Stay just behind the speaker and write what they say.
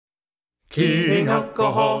King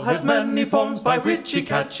Alcohol has many forms by which he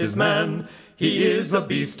catches men. He is a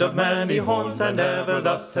beast of many horns, and ever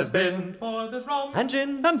thus has been. For there's rum, and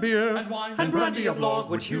gin, and beer, and wine, and brandy of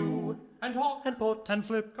logwood hue, and hawk, and port, and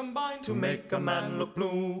flip, combined to make a man look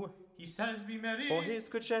blue. He says be merry, For his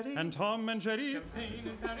good sherry, and Tom and Jerry, champagne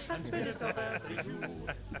and perry, and spirits of every hue.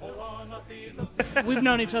 Oh, one of these a We've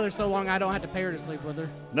known each other so long, I don't have to pay her to sleep with her.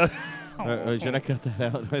 No. should I cut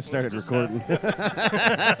that out? I started recording.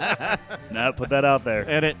 No, put that out there.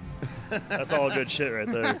 Edit. That's all good shit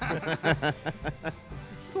right there.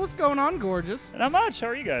 So what's going on, gorgeous? Not much. How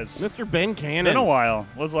are you guys? Mr. Ben Cannon. It's been a while.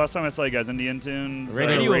 When was the last time I saw you guys? Indian Tunes?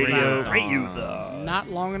 Radio Radio. Not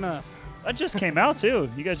long enough. That just came out, too.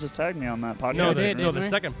 You guys just tagged me on that podcast. No, It did, no, didn't the we?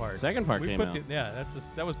 second part. Second part we came put out.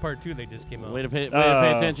 that was part 2. They just came out. Way to pay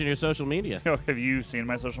attention to your social media. Have you seen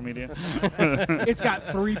my social media? It's got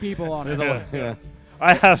 3 people on it. Yeah.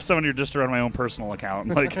 I have someone who just run my own personal account.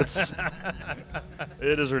 Like,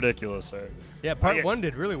 it is ridiculous, sir. Yeah, I part get- 1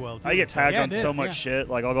 did really well too. I get tagged Yeah, on it so did, much yeah. shit.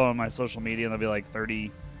 Like, I'll go on my social media and there'll be like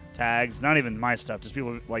 30 tags. Not even my stuff, just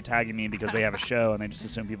people like tagging me because they have a show and they just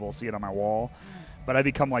assume people will see it on my wall. But I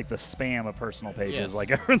become like the spam of personal pages. Yes.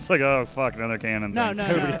 Like, everyone's like, oh, fuck, another Canon No, thing. no,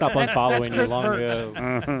 Everybody no. stopped That's unfollowing you Chris long Birch.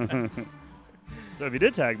 ago. So if you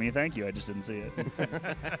did tag me, thank you. I just didn't see it.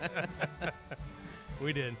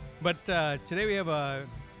 We did. But today we have a,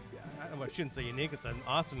 I shouldn't say unique, it's an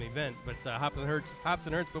awesome event, but Hops and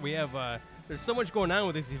Hertz, but we have, there's so much going on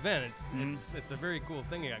with this event. It's a very cool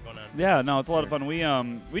thing you got going on. Yeah, no, it's a lot of fun. We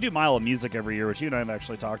do Mile of Music every year, which you and I have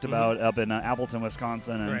actually talked about up in Appleton,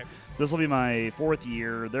 Wisconsin. And Right. this will be my 4th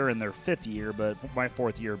year. They're in their 5th year, but my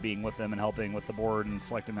 4th year being with them and helping with the board and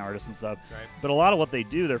selecting the artists and stuff. Right. But a lot of what they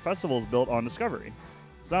do, their festival is built on discovery.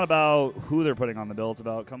 It's not about who they're putting on the bill. It's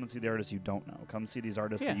about come and see the artists you don't know. Come see these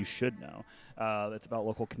artists that you should know. It's about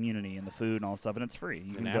local community and the food and all that stuff, and it's free.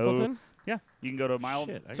 You In can go. Appleton? Yeah, you can go to Mile.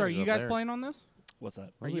 Shit, I So are gotta you go guys there. playing on this? What's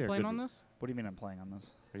that? Are Oh, you yeah, playing good. on this? What do you mean I'm playing on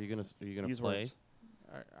this? Are you gonna Use play? words.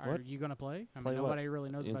 Are What? you going to play? I mean, Play what? nobody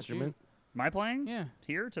really knows Instrument? Am I playing? about you.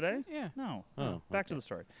 Here today? Yeah. No. Oh, Back to the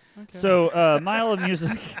story. Okay. So, Mile of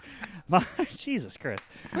Music. Jesus Christ.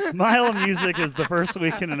 Mile of Music is the first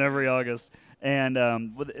weekend in every August. And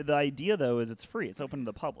the idea, though, is it's free. It's open to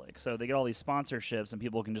the public. So they get all these sponsorships, and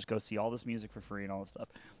people can just go see all this music for free and all this stuff.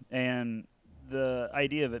 And the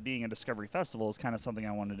idea of it being a Discovery Festival is kind of something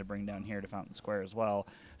I wanted to bring down here to Fountain Square as well.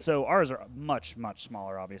 So ours are much, much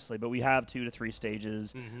smaller, obviously, but we have 2 to 3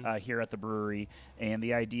 stages here at the brewery. And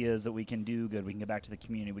the idea is that we can do good. We can get back to the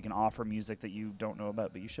community. We can offer music that you don't know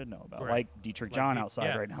about, but you should know about, Right. like Dietrich John Deep- outside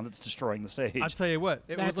yeah. right now that's destroying the stage. I'll tell you what,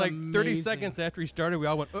 it was That's like 30 amazing. seconds after he started, we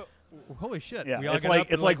all went, oh, holy shit. Yeah, we all it's got like up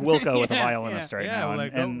and it's like Wilco with a Yeah, violinist right yeah, now, we're and,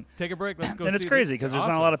 like, and take a break, let's go and it's see crazy this. because there's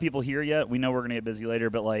not a lot of people here yet. We know we're gonna get busy later,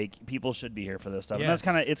 but like people should be here for this stuff. And that's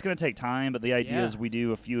Yes. it's gonna take time. But the idea Yeah. is we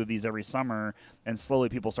do a few of these every summer, and slowly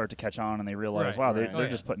people start to catch on and they realize, Right, wow, right. they're Oh,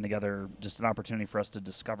 just putting together just an opportunity for us to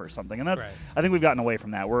discover something. And that's Right. I think we've gotten away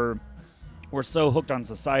from that. We're so hooked on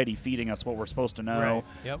society feeding us what we're supposed to know, Right.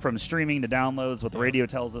 Yep. from streaming to downloads, what the Yeah. radio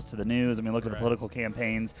tells us to the news. I mean, look at the Right. political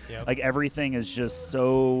campaigns. Yep. Like everything is just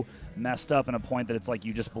so messed up in a point that it's like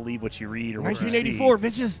you just believe what you read or what you see. 1984,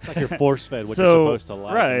 bitches. It's like you're force fed what So you're supposed to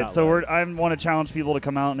like. right, not so like. I want to challenge people to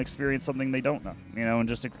come out and experience something they don't know, and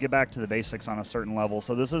just to get back to the basics on a certain level.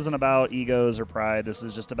 So this isn't about egos or pride. This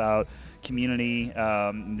is just about community,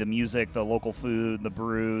 the music, the local food, the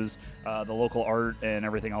brews, the local art, and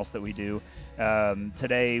everything else that we do.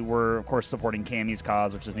 Today we're of course supporting Cammy's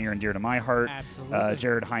cause, which is near and dear to my heart. Absolutely.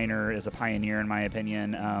 Jared Heiner is a pioneer in my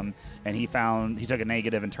opinion, and he took a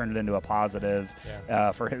negative and turned it into a positive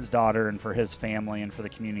for his daughter and for his family and for the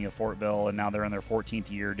community of Fortville, and now they're in their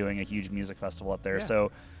 14th year doing a huge music festival up there. Yeah.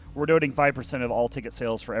 So we're donating 5% of all ticket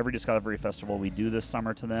sales for every Discovery Festival we do this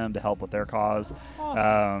summer to them to help with their cause.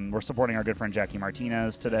 Awesome. We're supporting our good friend Jackie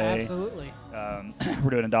Martinez today. Absolutely. We're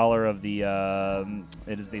doing $1 of the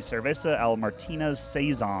it is the Cerveza Al Martinez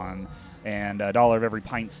Saison, and $1 of every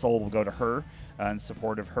pint sold will go to her in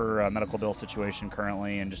support of her medical bill situation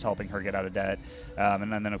currently and just helping her get out of debt.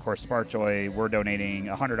 And then of course, Spark Joy, we're donating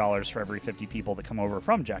 $100 for every 50 people that come over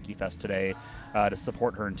from Jackie Fest today to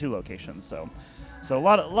support her in 2 locations. So a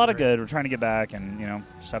lot of good. We're trying to get back and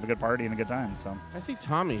just have a good party and a good time. So I see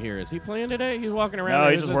Tommy here. Is he playing today? He's walking around. no,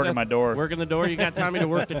 he's just working my door. Working the door. You got Tommy to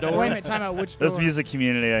work the door. Wait a minute, time out. Which This door? music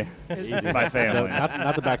community, it's my No, family.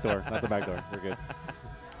 not the back door. Not the back door. We're good.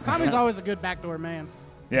 Tommy's always a good backdoor man.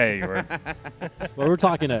 Yeah, you were. Well, we were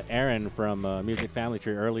talking to Aaron from Music Family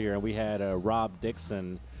Tree earlier, and we had Rob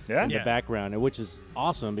Dixon Yeah. in Yeah. the background, and which is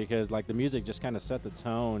awesome because like the music just kind of set the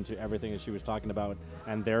tone to everything that she was talking about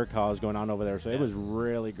and their cause going on over there. So it was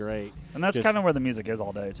really great. And that's Just- kind of where the music is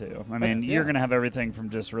all day, too. I mean, you're going to have everything from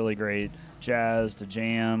just really great jazz to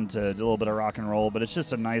jam to a little bit of rock and roll, but it's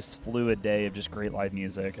just a nice, fluid day of just great live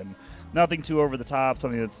music and nothing too over the top,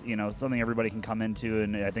 something that's, something everybody can come into,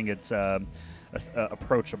 and I think it's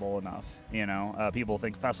approachable enough. People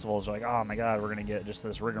think festivals are like, oh my God, we're going to get just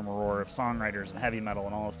this rigmarole of songwriters and heavy metal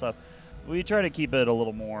and all this stuff. We try to keep it a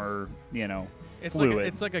little more, It's fluid.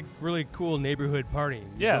 it's like a really cool neighborhood party. You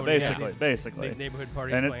Yeah, go to these basically. neighborhood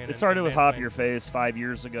parties And playing it started with bands Hop playing. Your Face 5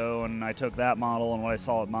 years ago, and I took that model and what I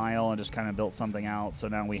saw at Mile and just kind of built something out. So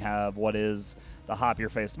now we have what is the Hop Your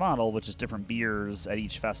Face model, which is different beers at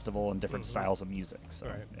each festival and different styles of music. So,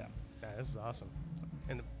 Right. yeah. Yeah, this is awesome.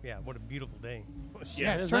 And what a beautiful day.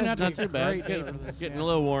 Yeah, it's It's turned nice, out to not be a too bad. great It's day getting, for this. getting yeah. a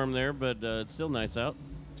little warm there, but it's still nice out.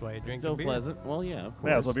 That's why you drink Still the beer. pleasant. Well, yeah, of course.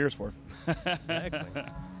 Yeah, that's what beer's for. Exactly.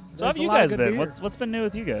 So how have There's a you lot of guys good been? beer. What's been new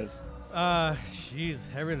with you guys?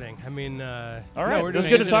 Everything. I mean, All no, right, we're it was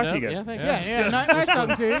doing good to talk to you guys. Yeah, thank Yeah, nice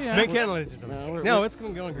talking to you. Yeah. Big Canada, ladies and No, gentlemen. we're- No, we're- it's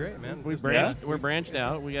been going great, man. We Just- branched. We're branched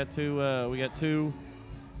out. We got two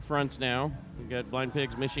fronts now. We got Blind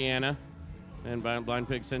Pigs Michiana and Blind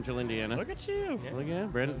Pigs Central Indiana. Look at you. Yeah. Look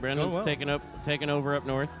at Brendan's well. taking over up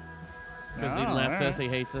north because he Oh, left all right. us. He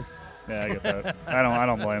hates us. Yeah, I get that. I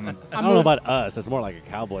don't blame him. I don't know about us. It's more like a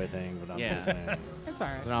cowboy thing, but I'm Yeah. just saying. It's all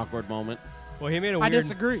It's an right. awkward moment. Well, he made a I weird.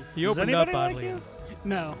 disagree. He Does opened up anybody like oddly. you?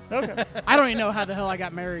 No, Okay. I don't even know how the hell I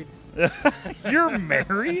got married. You're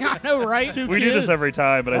married? I know, right? We do this every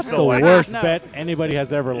time, but That's I the still like worst No. bet anybody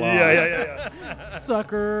has ever lost. Yeah.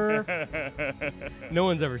 Sucker. No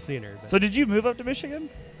one's ever seen her. But. So did you move up to Michigan?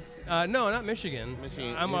 No, not Michigan.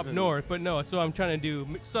 Michigan, I'm he's up in- north, but no. So I'm trying to do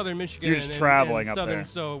southern Michigan. You're just and traveling up southern, there.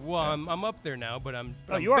 So I'm up there now, but I'm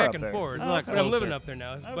you are back up and there. forth. Oh, But okay. I'm living Closer. up there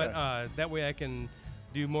now. Okay. But that way I can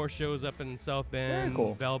do more shows up in South Bend,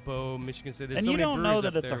 cool. Valpo, Michigan City. There's And so you many don't know breweries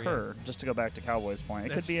that up it's a there, yeah. her, just to go back to Cowboy's point. It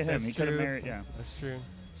could That's- be a him. that's He could have true. married, yeah. That's true.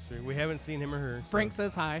 That's true. We haven't seen him or her. so- Frank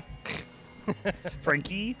says hi.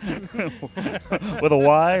 Frankie? With a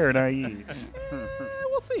Y or an IE?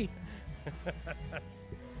 We'll see.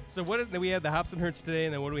 So we have the Hops and Hertz today,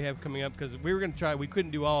 and then what do we have coming up? Because we were going to try. We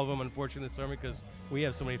couldn't do all of them, unfortunately, this summer because we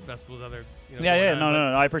have so many festivals other. Yeah,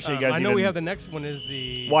 no. I appreciate you guys. I know we even- have the next one is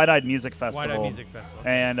the Wide-Eyed Music Festival. Wide-Eyed Music Festival.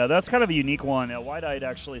 And that's kind of a unique one. Wide-Eyed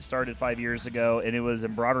actually started 5 years ago, and it was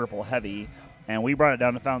in Broad Ripple heavy. And we brought it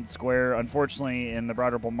down to Fountain Square. Unfortunately, in the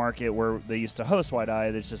Broad Ripple market where they used to host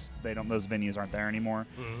Wide-Eyed, it's just those venues aren't there anymore.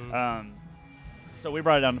 So we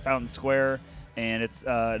brought it down to Fountain Square, and it's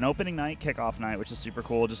an opening night, kickoff night, which is super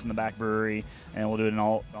cool, just in the back brewery. And we'll do it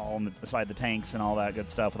all inside the tanks and all that good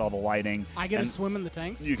stuff with all the lighting. I get And to swim in the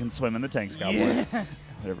tanks. You can swim in the tanks, Cowboy. Yes.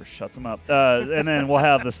 Whatever shuts them up. And then we'll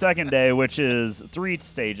have the second day, which is 3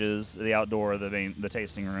 stages: the outdoor, the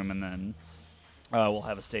tasting room, and then we'll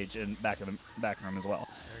have a stage in back room as well.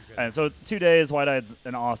 And so 2 days, Wide-Eye's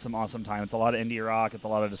an awesome time. It's a lot of indie rock. It's a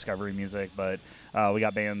lot of discovery music, but we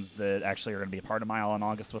got bands that actually are going to be a part of Mile in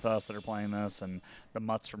August with us that are playing this, and the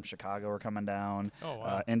Mutts from Chicago are coming down. Oh,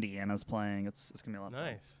 wow. Indiana's playing. It's going to be a lot of fun.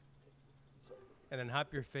 Nice. And then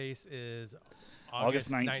Hop Your Face is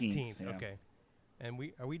August August 19th, yeah. Okay. And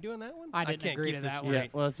are we doing that one? I didn't can't agree keep to this that one. Yeah,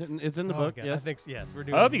 straight. well, it's in the Oh, book. okay. Yes. I think yes, we're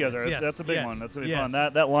doing. I hope you guys this. are. Yes. That's a big yes. one. That's going to be yes.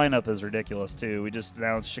 fun. That lineup is ridiculous, too. We just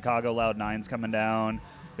announced Chicago Loud Nine's coming down.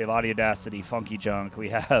 We have Audiodacity, Funky Junk. We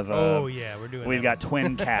have. Oh yeah, we're doing. We've that got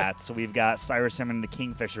Twin Cats. We've got Cyrus Hammond and the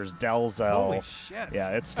Kingfishers. Delzell. Holy shit.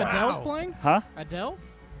 Yeah, it's Adele's Wow. playing? Huh? Adele?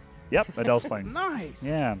 Yep, Adele's playing. Nice.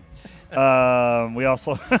 Yeah. We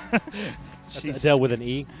also. That's Adele with an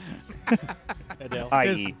E. Adele.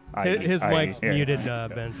 IE. His mic's Yeah. muted,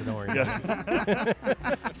 Ben, so don't worry. Yeah.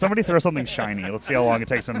 Somebody throw something shiny. Let's see how long it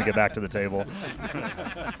takes him to get back to the table.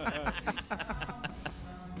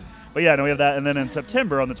 But yeah, no, we have that, and then in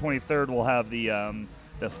September on the 23rd we'll have the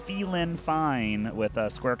Feelin' Fine with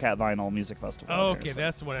Square Cat Vinyl Music Festival. Oh, there, okay, so-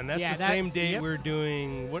 that's the one, and that's Yeah, the that- same day yep. we're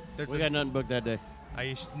doing what? There's We got nothing booked that day.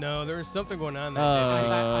 no, there was something going on that I day.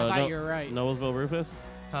 thought No- you were right. Noblesville Brewfest?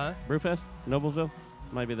 Huh? Brewfest? Noblesville?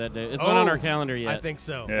 Might be that day. It's not on our calendar yet. I think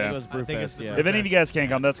so. Yeah. It was I think it's Brewfest, the yeah. If any of you guys can't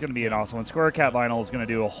come, that's going to be an awesome one. Square Cat Vinyl is going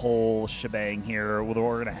to do a whole shebang here. We're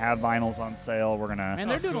going to have vinyls on sale. We're going to. Man,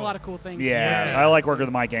 they're doing cool. a lot of cool things. Yeah, Yeah. I like working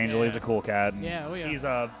with Mike Angel. He's a cool cat. and Yeah, oh yeah. He's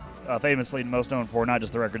famously most known for not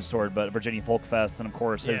just the record store, but Virginia Folk Fest, and of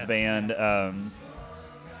course his Yes. band. I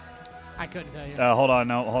couldn't tell you. Hold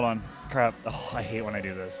on. Crap. Oh, I hate when I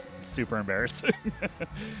do this. It's super embarrassing.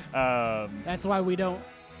 That's why we don't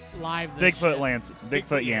live this Bigfoot shit. Lance,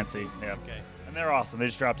 Bigfoot Yancey. Yeah. Okay. And they're awesome. They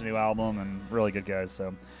just dropped a new album and really good guys.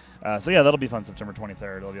 So, So yeah, that'll be fun. September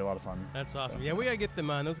 23rd. It'll be a lot of fun. That's awesome. So. Yeah, we gotta get them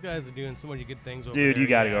on. Those guys are doing so many good things over Dude, there. you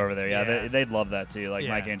got to go over there. Yeah, they'd love that too. Like Yeah.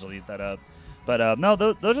 Mike Angel eat that up. But no,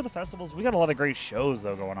 those are the festivals. We got a lot of great shows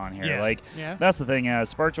though going on here. Yeah. Like Yeah. that's the thing.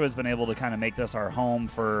 Sparcho has been able to kind of make this our home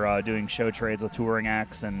for doing show trades with touring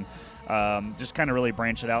acts and just kind of really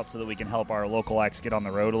branch it out so that we can help our local acts get on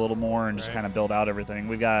the road a little more and just Right. kind of build out everything.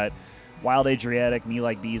 We've got Wild Adriatic, Me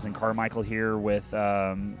Like Bees, and Carmichael here with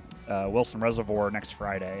Wilson Reservoir next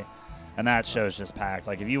Friday. And that show's just packed.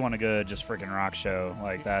 Like, if you want a good, just freaking rock show,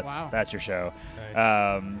 like that's your show.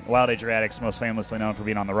 Nice. Wild Adriatic's most famously known for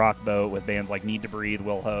being on the Rock Boat with bands like Need to Breathe,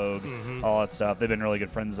 Will Hogue, all that stuff. They've been really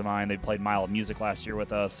good friends of mine. They played Mile of Music last year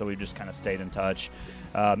with us, so we've just kind of stayed in touch.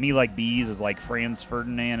 Me Like Bees is like Franz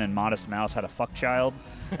Ferdinand and Modest Mouse had a fuck child,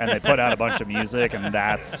 and they put out a bunch of music, and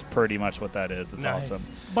that's pretty much what that is. It's Nice.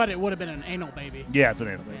 awesome. But it would have been an anal baby. Yeah, it's an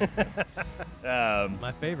anime.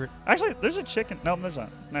 My favorite. Actually, there's a chicken. No, there's not.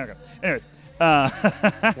 No, okay. Anyways.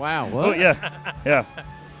 Wow. What? Oh, yeah.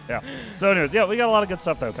 So anyways, yeah, we got a lot of good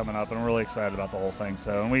stuff though coming up, and I'm really excited about the whole thing.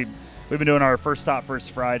 So, and we've been doing our First Stop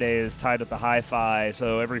First Fridays tied with the Hi-Fi.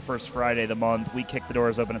 So every first Friday of the month, we kick the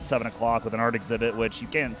doors open at 7 o'clock with an art exhibit, which you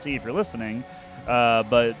can't see if you're listening.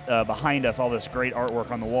 But behind us, all this great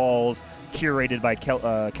artwork on the walls, curated by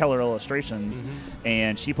Keller Illustrations,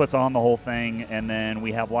 and she puts on the whole thing, and then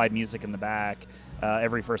we have live music in the back.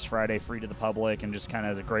 Every first Friday, free to the public, and just kind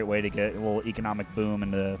of is a great way to get a little economic boom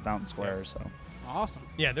into Fountain Square. So Awesome.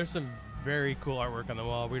 Yeah, there's some very cool artwork on the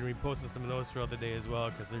wall. We're gonna be posting some of those throughout the day as well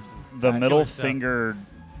because there's some the killer middle stuff. finger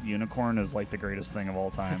unicorn is like the greatest thing of all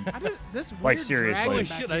time. This Like, weird seriously. dragon Holy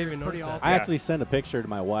back shit, I here didn't is even pretty notice that. awesome. I Yeah. actually sent a picture to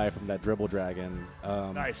my wife from that dribble dragon.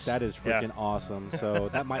 Nice. That is Yeah. freaking awesome. So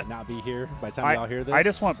that might not be here by the time I, y'all hear this. I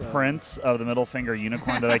just want so- prints of the middle finger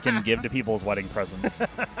unicorn that I can give to people as wedding presents.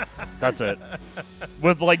 That's it.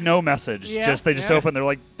 With like no message. Yeah, They just yeah. open. They're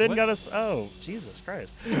like, Ben What? got us. Oh, Jesus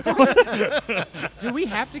Christ. Do we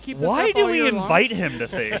have to keep this Why up do all we year long? invite him to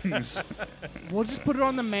things? We'll just put it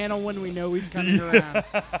on the mantle when we know he's coming around.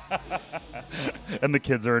 And the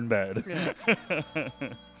kids are in bed.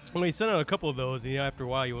 Well, we sent out a couple of those, and after a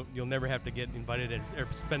while, you'll never have to get invited or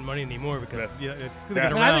spend money anymore because it's gonna Yeah. get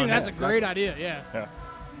And I around. think that's a great idea. Yeah.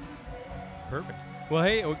 perfect. Well,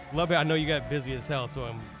 hey, love it. I know you got busy as hell, so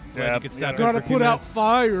I'm glad Yeah, you could stop. yeah. in for Gotta a few put out minutes.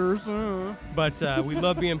 fires. But we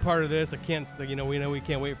love being part of this. I can't. We know we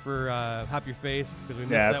can't wait for Hop Your Face because we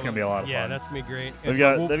missed Yeah, that it's gonna one. be a lot of Yeah, fun. that's gonna be great. They've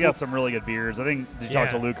And got some really good beers. I think did you talk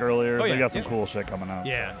to Yeah. Luke earlier? Oh, They yeah, got some yeah. cool shit coming out.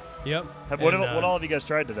 Yeah. So. Yep. What And, all have you guys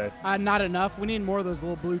tried today? Not enough. We need more of those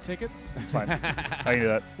little blue tickets. It's fine. I can do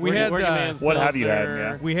that. we had Working Man's What have you had, Pilsner.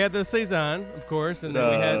 yeah? we had the saison, of course, and then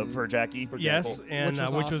we had For Jackie. yes, and Which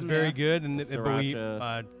was which was awesome, very yeah. good. And but we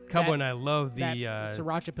Sriracha. Cowboy That- and I love the that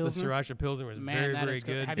Sriracha the Pilsner. Sriracha Pilsner was Man, very that very is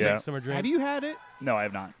good. good. Have you- Summer drink. Have you had it? No, I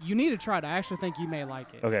have not. You need to try it. I actually think you may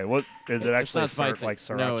like it. Okay, what is it It's actually not spicy. like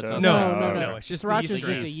sriracha? No, it's not No, spicy. no, okay. no. It's just the Sriracha yeast is just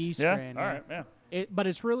a strain. yeast Yeah. strain. All right. Yeah. But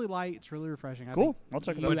it's really light. It's really refreshing. I Cool. think I'll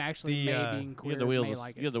check it you out. actually The, may uh, being You queer had the may wheels.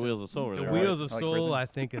 like You had the it wheels of soul. The there, Wheels right? of I like Soul, I ribbons.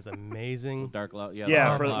 think, is amazing. Dark Loud. Yeah.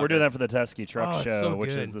 Yeah, the we're doing that for the Teskey Truck Oh, it's Show, so which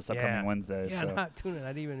good. is this upcoming Yeah. Wednesday. Yeah, so. not tuning. I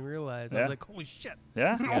didn't even realize. I Yeah? was like, holy shit.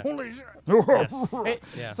 Yeah. Holy shit. Yes. Hey,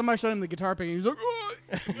 Yeah. Somebody showed him the guitar pick, and he was like,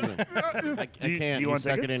 I Do you can't. He want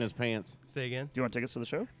stuck it tickets? in his pants. Say again. Do you want tickets to the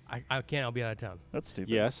show? I can't. I'll be out of town. That's stupid.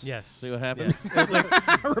 Yes. Yes. See what happens. Yes,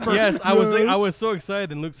 yes I was so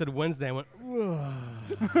excited. And Luke said Wednesday. I went,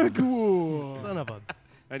 cool. son of a.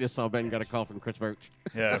 I just saw Ben got a call from Chris Birch.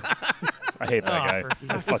 Yeah. I hate that Oh, guy. for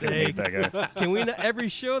I fucking hate that guy. Can we? Every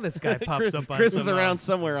show this guy pops Chris, up on. Chris is somehow. around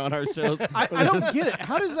somewhere on our shows. I don't get it.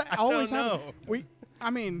 How does that always know. happen? I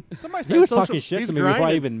mean, somebody said He was social, talking shit he's to me before I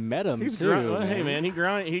grinding. even met him, He's too. well, hey man, he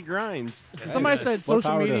grinds. Somebody said What social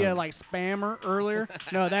power to media him? like spammer earlier.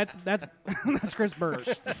 No, that's that's Chris Birch.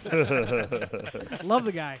 Love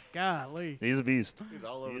the guy. Golly. He's a beast. He's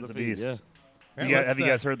all over He's the a feed, beast. Right, You guys, let's, have you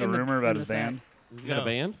guys heard the in the- rumor about in his the sack. band? He's got No. a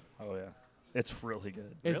band. Oh yeah, it's really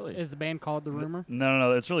good. Is the band called The Rumor?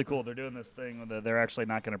 No, it's really cool. They're doing this thing that they're actually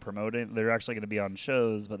not going to promote it. They're actually going to be on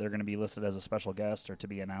shows, but they're going to be listed as a special guest or to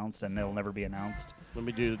be announced, and it'll never be announced. Let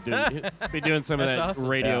me be doing some of That's that awesome.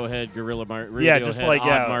 Radiohead guerrilla Yeah, just like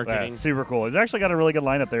odd marketing. super cool. He's actually got a really good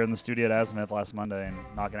lineup there in the studio at Azimuth last Monday and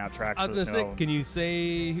knocking out tracks. I for was this gonna new say, album. can you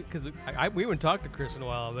say because we haven't talked to Chris in a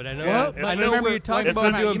while, but I know Yeah, it's I been- know remember- we talked it's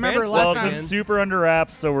about been- doing you remember band last Well, stuff it's time- been again. super under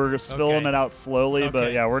wraps, so we're spilling Okay. it out slowly. But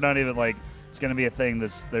Okay. yeah, we're not even like it's going to be a thing.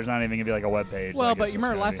 There's not even going to be like a web page. Well, like, but it's you just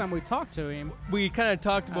remember gonna last be- time we talked to him. We kind of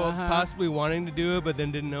talked about Uh-huh. possibly wanting to do it, but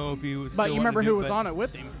then didn't know if he was. But still you wanted remember to who do was but- on it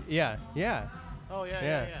with him? Yeah. Oh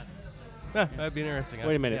Yeah. Huh, that'd be interesting.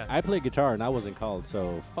 Wait a minute. Yeah. I play guitar and I wasn't called,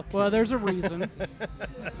 so fuck Well, you. there's a reason.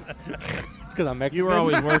 because I'm Mexican. You were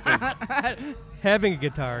always working. Having a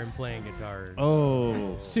guitar and playing guitar.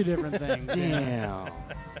 Oh. It's two different things. Damn.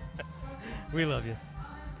 We love you.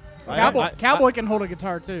 Cowboy can hold a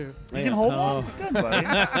guitar too. You can hold one? Good, buddy.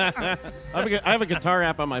 I have a guitar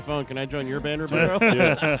app on my phone. Can I join your band, Roberto?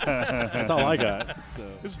 That's all I got.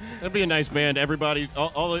 That'd be a nice band. Everybody,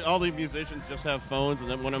 all the musicians just have phones, and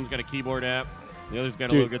then one of them's got a keyboard app. The other's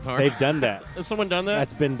got a little guitar. They've done that. Has someone done that?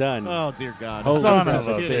 That's been done. Oh, dear God. Son Just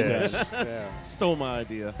of a kidding. bitch. Yeah. Stole my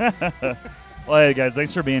idea. Well, hey, guys,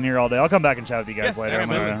 thanks for being here all day. I'll come back and chat with you guys Yes, later. I'm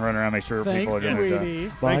going to absolutely. run around and make sure Thanks, people are doing their stuff. sweetie.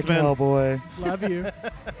 Bye, Thanks, Ben. cowboy. Love you.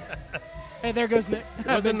 Hey, there goes Nick.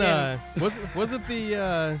 Wasn't Ben wasn't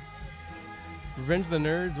the Revenge of the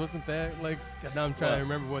Nerds? Wasn't that like? Now I'm trying to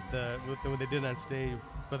remember what they did on stage,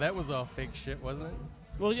 but that was all fake shit, wasn't it?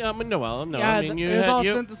 Well, yeah, I mean, no. Yeah, I mean, you it was had, all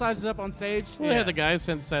you, synthesized up on stage. well, you had the guys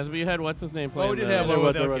synthesize, but you had what's his name playing? Oh, we did the, have there one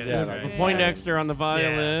was- with there was- okay, yeah, that's like right. Poindexter on the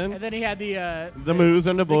violin. And then he had The Moose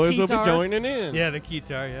and the boys will be guitar. joining in. Yeah, the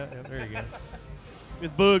guitar. Yeah, there you go.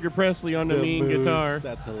 With Booger Presley on the mean Moose, guitar.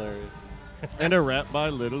 That's hilarious. And a rap by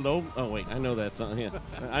Little Old. Oh, wait, I know that song. Yeah.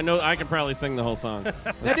 I can probably sing the whole song.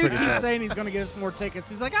 That dude keeps saying he's going to get us more tickets.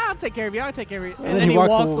 He's like, I'll take care of you. I'll take care of you. And then then he he walks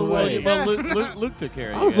walks away. away. Well, Luke took care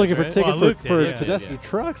of you. I was guys, looking for right? tickets Luke for did, yeah. Tedeschi Yeah.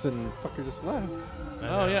 trucks, and fucker just left.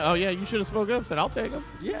 Oh, yeah. Oh, yeah. You should have spoke up. Said, I'll take them.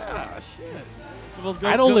 Yeah, shit. So we'll go,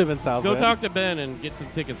 I don't go- live in South Go Bend. talk to Ben and get some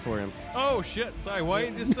tickets for him. Oh shit! Sorry, why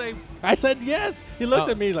didn't you just say? I said yes. He looked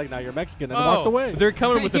Oh. at me. He's like, "Now you're Mexican," and walked away. They're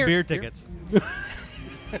coming with the Here- beer here. tickets.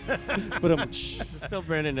 But Just tell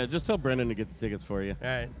Brendan to get the tickets for you. All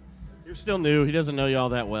right. You're still new. He doesn't know you all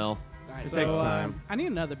that well. It takes time. I need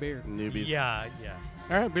another beer. Newbies. Yeah.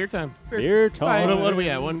 All right, beer time. beer time. What are we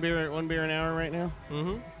at? One beer an hour right now,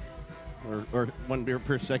 Mm-hmm. or one beer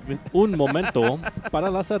per segment. Un momento para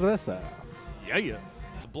la cerveza. Yeah.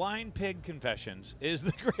 The Blind Pig Confessions is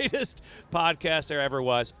the greatest podcast there ever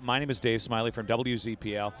was. My name is Dave Smiley from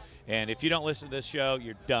WZPL, and if you don't listen to this show,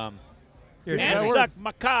 you're dumb. Here, And that suck works.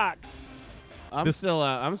 my cock. I'm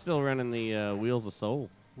still running the Wheels of Soul.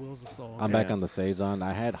 Wheels of Soul. I'm back Yeah. on the Saison.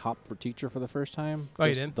 I had Hop for Teacher for the first time. Oh,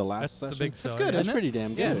 you just did? The last That's session. the big That's seller, good, yeah. That's isn't it? pretty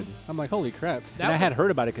damn Yeah. good. I'm like, holy crap. That And I was- had heard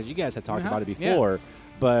about it because you guys had talked about it Yeah. before.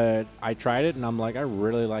 But I tried it, and I'm like, I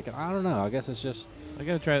really like it. I don't know. I guess it's just I think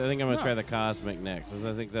I'm gonna try the Cosmic next.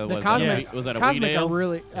 I think that The was Cosmic, was that a Cosmic wheat ale? are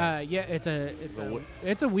really, it's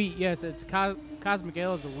whe- a wheat. Yes, it's Cosmic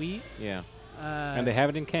Ale is a wheat. Yeah. and they have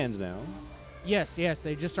it in cans now. Yes,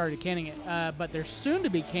 they just started canning it, but they're soon to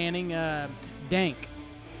be canning Dank,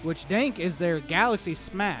 which Dank is their Galaxy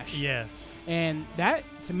Smash. Yes. And that,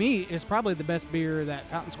 to me, is probably the best beer that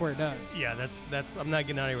Fountain Square does. Yeah, that's. I'm not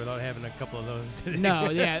getting out of here without having a couple of those. today. No,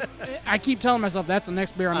 yeah. I keep telling myself that's the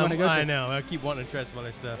next beer I'm going to go to. I know. I keep wanting to try some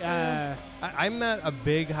other stuff. I'm not a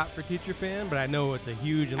big Hop for Teacher fan, but I know it's a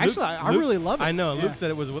huge. And Actually, Luke's- I really love it. I know. Yeah. Luke said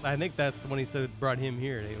it was. I think that's when he said it brought him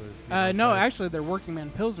here. It was. No, actually, their Working Man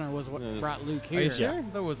Pilsner was what brought Luke Are here. you sure?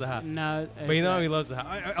 That was the hop. No. But you know he loves the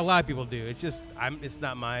hop. A lot of people do. It's just it's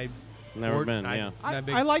not my. Never forte. been. Yeah. I'm not a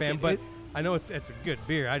big I like fan, it. but It- I know it's a good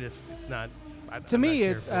beer. It's not. To I'm me,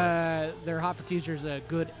 not it's here for their Hot for Teachers a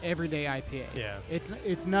good everyday IPA. Yeah.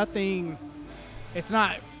 It's nothing. It's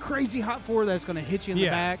not crazy hot for that's going to hit you in the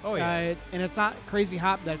Yeah. back. Oh, yeah. And it's not crazy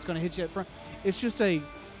hot that's going to hit you up front. It's just a.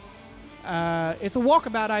 It's a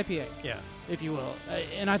walkabout IPA, Yeah. if you will,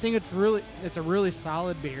 and I think it's a really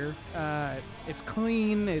solid beer. It's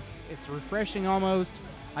clean. It's refreshing almost.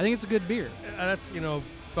 I think it's a good beer. That's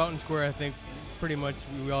Fountain Square. I think pretty much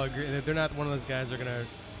we all agree that they're not one of those guys.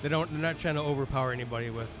 They're not trying to overpower anybody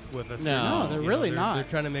with a No, they're really not. They're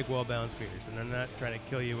trying to make well balanced beers, and they're not trying to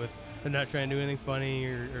kill you with. They're not trying to do anything funny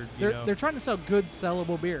or They're trying to sell good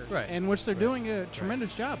sellable beer, Right. in which they're doing a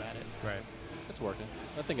tremendous job at it. right. It's working.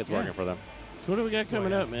 I think it's Yeah. working for them. So what do we got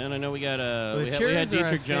coming yeah. up, man? I know we got The we had cherries are on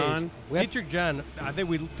Dietrich stage. John. Dietrich John. I think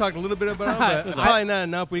we talked a little bit about him, but probably not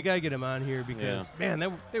enough. We gotta get him on here because man,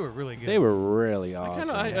 they were really good. They were really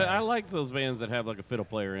awesome. I like those bands that have like a fiddle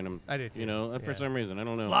player in them. I did too. You know, for Yeah. some reason I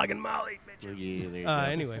don't know. Flogging Molly, bitches. Yeah, there you go.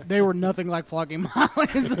 Anyway, They were nothing like Flogging Molly.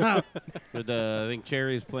 So. But I think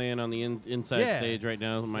Cherry's playing on the inside Yeah. stage right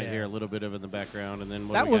now. Might Yeah. hear a little bit of it in the background, and then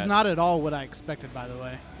what That do we was got? not at all what I expected, by the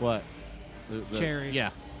way. What? Cherry. Yeah.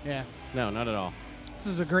 Yeah. No, not at all. This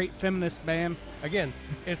is a great feminist band. again,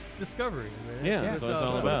 it's discovery, man. Yeah, That's that's what it's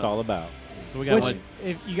all That's what it's all about. So we got Which,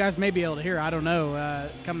 if you guys may be able to hear, I don't know,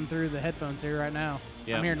 coming through the headphones here right now.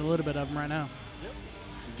 Yeah. I'm hearing a little bit of them right now.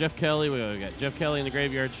 Jeff Kelly. We got Jeff Kelly in the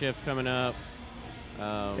Graveyard Shift coming up.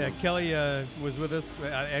 Yeah, Kelly was with us.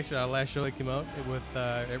 Actually, our last show that came out with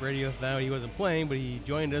at Radio Now, he wasn't playing, but he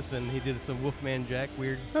joined us and he did some Wolfman Jack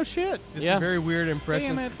weird. Oh shit! Just Yeah. some very weird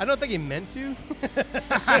impressions. Damn it. I don't think he meant to, but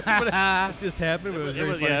it just happened. But it was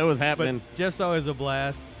very funny. Yeah, it was happening. But Jeff's always a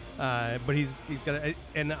blast. But he's got a,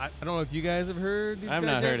 and I don't know if you guys have heard. These I've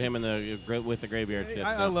guys not yet. heard him in the with the Graybeard shit.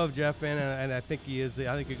 I love Jeff, man, and I think he is.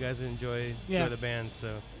 I think you guys enjoy Yeah. the band.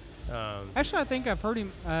 So, Actually, I think I've heard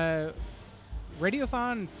him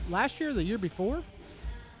Radiothon last year, or the year before.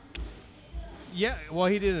 yeah. Well,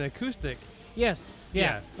 he did an acoustic. Yes.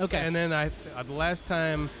 Yeah. Okay. And then the last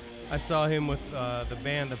time I saw him with the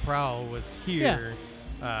band The Prowl was here.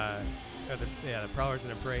 The Prowlers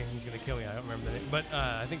and a Prey. He's gonna kill me. I don't remember the name, but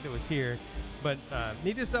I think that was here. But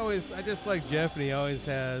he just always. I just like Jeff, and he always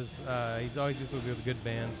has. He's always just with a good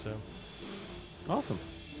band. So Awesome.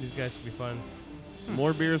 these guys should be fun.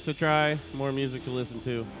 More beers to try, more music to listen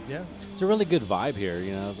to. Yeah. It's a really good vibe here,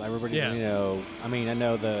 you know. Everybody, Yeah. you know. I mean, I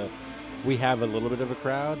know we have a little bit of a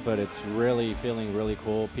crowd, but it's really feeling really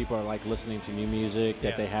cool. People are like listening to new music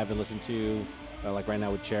that they haven't listened to, like right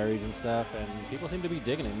now with Cherries and stuff, and people seem to be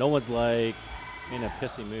digging it. No one's like in a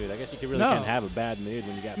pissy mood. I guess you really can't have a bad mood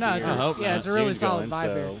when you got No, beer it's I hope yeah, not. it's a really tunes solid going,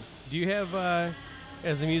 vibe here. so- Do you have,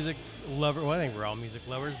 as a music lover? Well, I think we're all music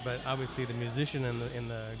lovers, but obviously the musician in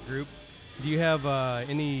the group. Do you have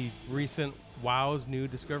any recent wows, new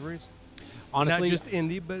discoveries? Honestly, not just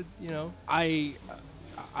indie, but you know.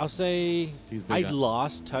 I'll say He's big I on-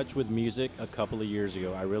 lost touch with music a couple of years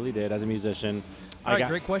ago. I really did as a musician. All right,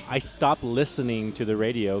 great question. I stopped listening to the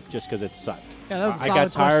radio just because it sucked. Yeah, that was a I solid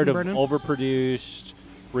got tired question, of Brendan. overproduced,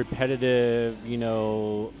 repetitive, you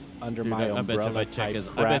know, under Dude, my I bet you if umbrella I check type his,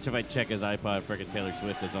 crap. I bet you if I check his iPod, freaking Taylor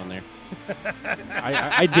Swift is on there.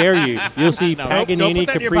 I dare you. You'll see No. Don't Paganini, put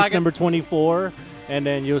that in your Caprice pocket. number 24, and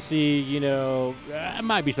then you'll see, you know, it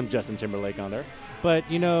might be some Justin Timberlake on there. But,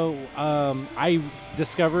 you know, I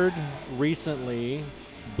discovered recently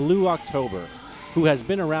Blue October, who has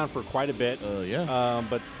been around for quite a bit. Yeah.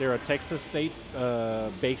 But they're a Texas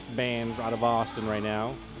State-based band out of Austin right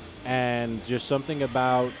now. And just something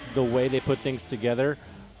about the way they put things together,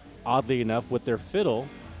 oddly enough, with their fiddle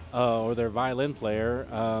or their violin player,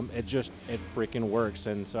 it freaking works.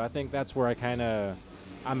 And so I think that's where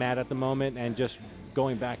I'm at the moment, and just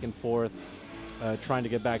going back and forth, trying to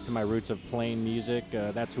get back to my roots of playing music.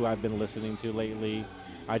 That's who I've been listening to lately.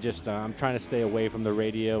 I'm trying to stay away from the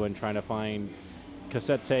radio and trying to find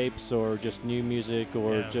cassette tapes or just new music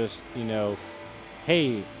or just, you know,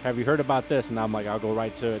 hey, have you heard about this? And I'm like, I'll go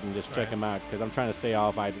right to it and just check them out, because I'm trying to stay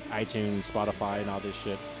off iTunes, Spotify, and all this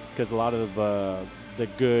shit, because a lot of the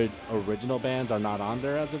good original bands are not on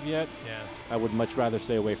there as of yet. Yeah. I would much rather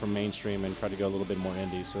stay away from mainstream and try to go a little bit more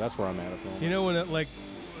indie. So that's where I'm at the moment. You know,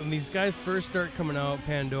 when these guys first start coming out,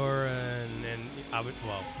 Pandora and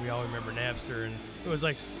we all remember Napster, and it was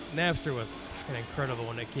like Napster was fucking incredible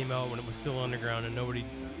when it came out, when it was still underground and nobody.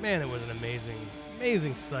 Man, it was an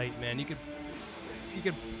amazing site, man. You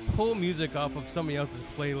could pull music off of somebody else's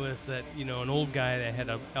playlist that, you know, an old guy that had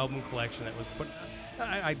an album collection that was put.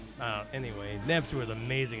 Anyway, Napster was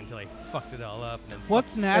amazing until I fucked it all up. And then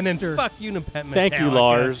What's Napster? And then fuck you, Metallica. Thank you,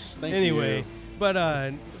 Lars. Thank anyway, you. but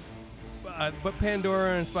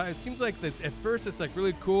Pandora and Spotify, it seems like at first it's like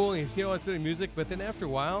really cool and you hear all this good music, but then after a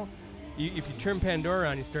while, if you turn Pandora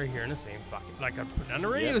on, you start hearing the same fucking, like I put on the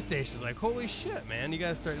radio stations, like holy shit, man, you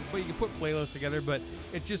gotta start. But you can put playlists together, but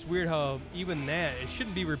it's just weird how even that, it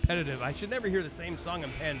shouldn't be repetitive. I should never hear the same song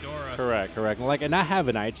on Pandora. Correct. And I have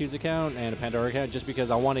an iTunes account and a Pandora account just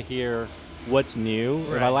because I want to hear what's new.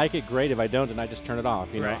 Right. If I like it, great. If I don't, then I just turn it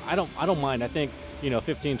off. You know, Right. I don't mind. I think, you know,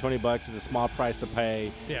 $15-20 is a small price to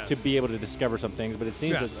pay to be able to discover some things. But it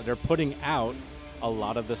seems that they're putting out a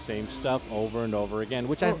lot of the same stuff over and over again,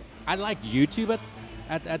 which I like YouTube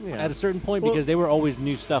at a certain point, because they were always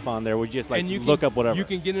new stuff on there. We just like look up whatever. You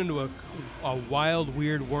can get into a wild,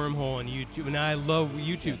 weird wormhole on YouTube, and I love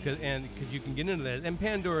YouTube because you can get into that, and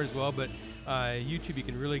Pandora as well. But YouTube, you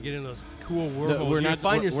can really get into those cool wormholes. We're not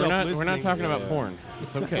talking about Yeah. porn.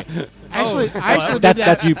 It's okay. Actually, I actually did that.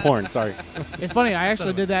 That's you porn. Sorry. It's funny. I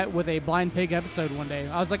actually did that with a Blind Pig episode one day.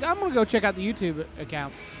 I was like, I'm gonna go check out the YouTube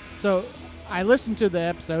account. So I listened to the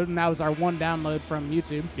episode, and that was our one download from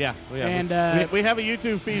YouTube. Yeah. And, we have a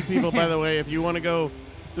YouTube feed, people, by the way, if you want to go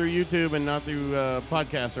through YouTube and not through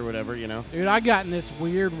podcasts or whatever, you know. Dude, I got in this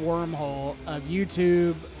weird wormhole of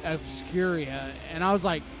YouTube Obscuria, and I was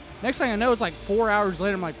like, Next thing I know, it's like 4 hours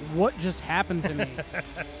later. I'm like, what just happened to me?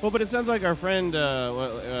 Well, but it sounds like our friend,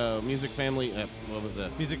 Music Family, what was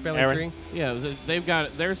that? Music Family Aaron? Tree. Yeah, they've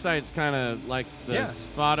got their site's kind of like the Yeah.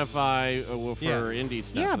 Spotify for Yeah. indie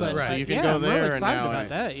stuff. Yeah, though. but so you can yeah, go I'm there really and excited now about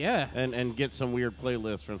that. Yeah. and get some weird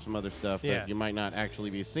playlists from some other stuff Yeah. that you might not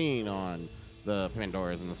actually be seeing on the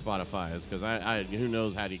Pandoras and the Spotify's, because I who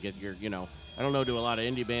knows how to get your, I don't know, do a lot of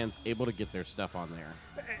indie bands able to get their stuff on there?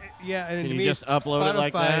 Yeah, and Can to you me, just upload it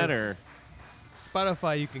like Spotify that, is- or?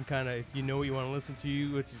 Spotify, you can kind of, if you know what you want to listen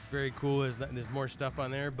to, it's very cool. There's more stuff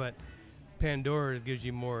on there, but Pandora gives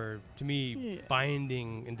you more, to me,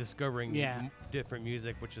 finding and discovering different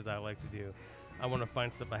music, which is I like to do. I want to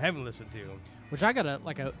find stuff I haven't listened to. Which I got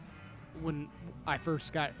when I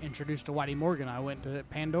first got introduced to Whitey Morgan, I went to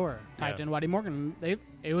Pandora, typed in Whitey Morgan.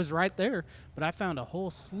 It was right there, but I found a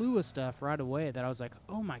whole slew of stuff right away that I was like,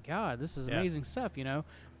 oh my God, this is amazing stuff,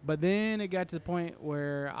 But then it got to the point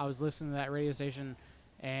where I was listening to that radio station,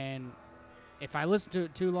 and if I listened to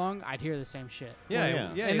it too long, I'd hear the same shit. Yeah.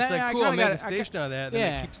 And It's that- like, I cool, I kinda made got- a station out of that, and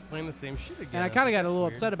then it keeps playing the same shit again. And I was kind of like, got a that's little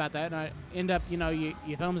weird. upset about that, and I end up,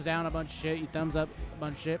 you thumbs down a bunch of shit, you thumbs up a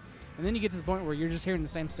bunch of shit, and then you get to the point where you're just hearing the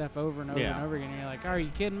same stuff over and over and over again, and you're like, are you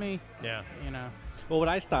kidding me? Yeah. Well, what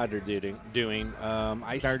I started doing,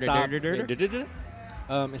 I Started stopped. dirty.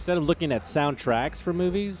 Instead of looking at soundtracks for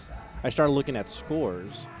movies, I started looking at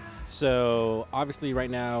scores. So obviously, right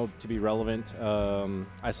now, to be relevant,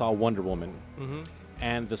 I saw Wonder Woman,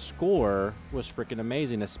 and the score was freaking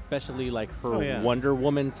amazing, especially like her Wonder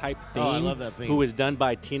Woman type theme. Oh, I love that theme. Who is done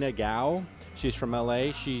by Tina Gao. She's from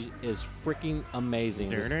LA. She is freaking amazing.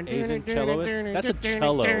 This Asian celloist. That's a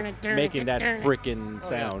cello making that freaking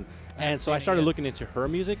sound. And so I started looking into her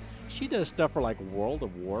music. She does stuff for like World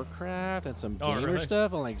of Warcraft and some gamer really?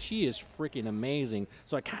 stuff. And like, she is freaking amazing.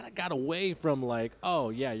 So I kind of got away from like, oh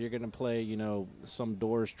yeah, you're going to play, some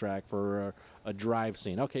Doors track for a drive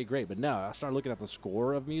scene. Okay, great. But no, I started looking at the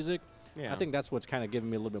score of music. Yeah. I think that's what's kind of giving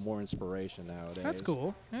me a little bit more inspiration nowadays. That's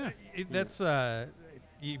cool. Yeah. That's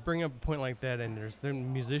you bring up a point like that, and there are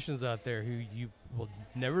musicians out there who you will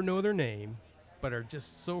never know their name, but are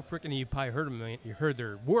just so freaking. You probably heard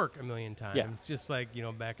their work a million times. Yeah. Just like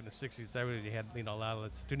back in the '60s, '70s, you had a lot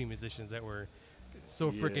of the studio musicians that were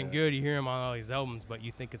so freaking good. You hear them on all these albums, but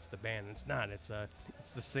you think it's the band. It's not. It's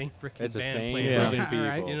the same freaking It's the band same playing freaking people.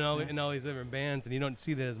 Right. in all these different bands, and you don't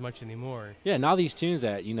see that as much anymore. Yeah, and all these tunes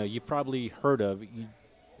that, you've probably heard of, you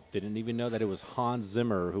didn't even know that it was Hans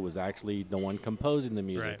Zimmer who was actually the one composing the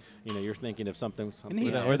music. Right. You're thinking of something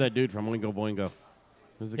Or that dude from Oingo Boingo.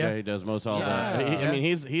 Who's the guy who does most all that? I mean,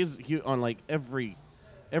 he's on like every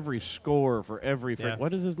score for every.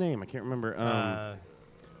 What is his name? I can't remember.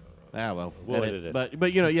 We'll edit it. But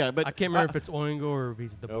I can't remember if it's Oingo or if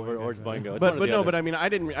he's the or it's Boingo. It's But one or the no, other. but I mean, I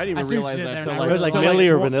didn't I even see what realize you did that there, till and like I it was like till Millie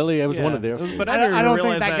or tw- Vanilli. It was one yeah. of theirs. But I I didn't don't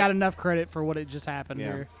realize think that got enough credit for what it just happened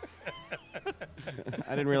here.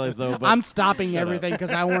 I didn't realize though. But I'm stopping everything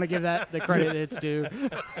because I want to give that the credit it's due.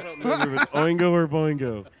 I don't remember if it's Oingo or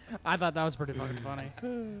Boingo. I thought that was pretty fucking funny.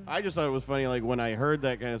 I just thought it was funny, like when I heard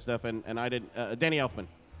that kind of stuff, and I didn't. Danny Elfman.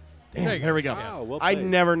 There you go. There we go. Wow, well I played.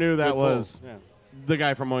 never knew that Good pull. was Yeah. the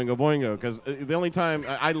guy from Oingo Boingo, because the only time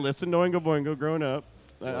I listened to Oingo Boingo growing up,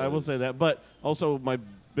 I will say that. But also my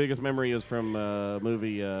biggest memory is from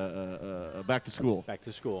movie Back to School. Back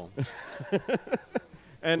to school.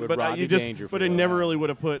 And With but Rodney you just Danger for but I a never while. really would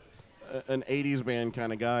have put an '80s band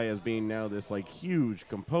kind of guy as being now this like huge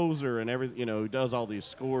composer and everything. Who does all these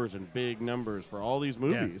scores and big numbers for all these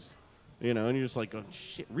movies. And you're just like, oh,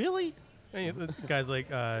 shit, really? And guys like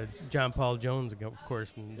John Paul Jones, of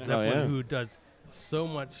course, from Zeppelin, who does so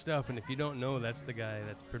much stuff. And if you don't know, that's the guy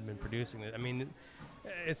that's been producing it. I mean,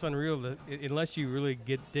 it's unreal unless you really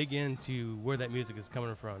dig into where that music is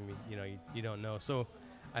coming from. You don't know. So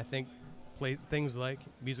I think things like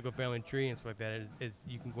Musical Family Tree and stuff like that is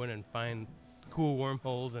you can go in and find cool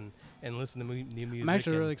wormholes and listen to new music. I'm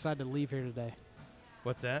actually really excited to leave here today.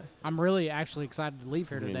 What's that? I'm really actually excited to leave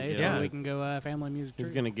here today yeah. so we can go family music He's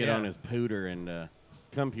tree. going to get on his pooter and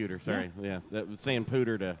computer. Sorry. Yeah. That saying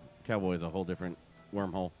pooter to cowboy is a whole different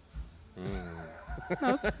wormhole.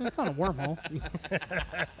 No, it's not a wormhole.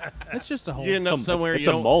 It's just a hole. You end up somewhere it's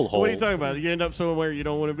you a don't. mole hole. What are you talking about? You end up somewhere you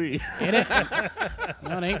don't want to be. Ain't it?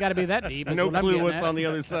 No, it ain't got to be that deep. is No what I'm clue getting what's at. on the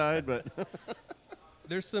other side, but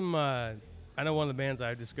There's some. I know one of the bands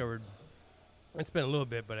I've discovered. It's been a little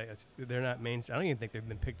bit, but they're not mainstream. I don't even think they've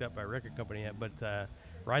been picked up by a record company yet. But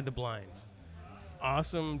Ride the Blinds,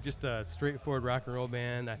 awesome, just a straightforward rock and roll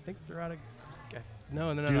band. I think they're out of.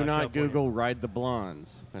 No, they're not. do out of not California. Google Ride the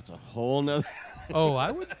Blondes. That's a whole nother. Oh, I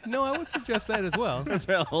would suggest that as well. That's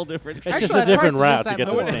a whole different. It's just Actually, a different I'd route probably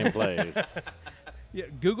to get to the suggest same place. Yeah,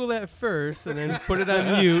 Google that first, and then put it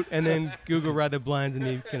on mute, and then Google Ride the Blinds, and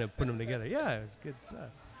you kind of put them together. Yeah, it was good stuff.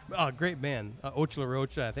 Oh, great band. Ocho La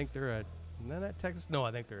Rocha, I think they're not Texas? No,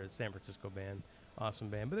 I think they're a San Francisco band. Awesome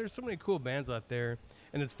band. But there's so many cool bands out there.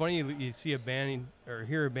 And it's funny, you see a band or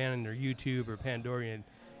hear a band on their YouTube or Pandora,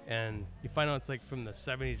 and you find out it's like from the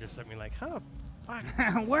 70s or something. Like, how the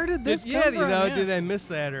fuck? Where did this come Yeah, from? you know, Yeah. did I miss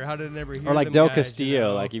that, or how did I never hear Or like them Del guys, Castillo, you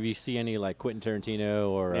know? like if you see any like Quentin Tarantino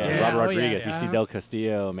or Yeah. Robert Oh, yeah, Rodriguez, you yeah. see Del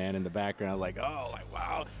Castillo, man, in the background, like, oh, like,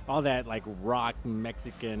 wow. All that like rock,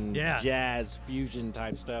 Mexican, Yeah. jazz, fusion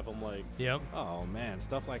type stuff. I'm like, Yep. oh, man,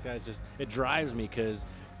 stuff like that is just, it drives me because,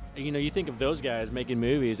 you know, you think of those guys making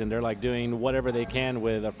movies and they're like doing whatever they can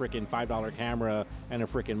with a freaking $5 camera and a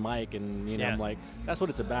freaking mic. And, you know, Yeah. I'm like, that's what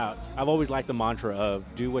it's about. I've always liked the mantra of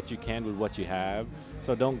do what you can with what you have.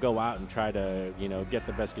 So don't go out and try to, you know, get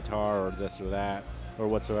the best guitar or this or that or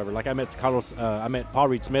whatsoever. Like I met Paul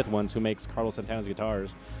Reed Smith once, who makes Carlos Santana's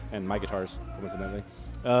guitars and my guitars, coincidentally.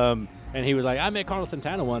 And he was like, I met Carlos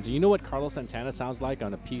Santana once. And you know what Carlos Santana sounds like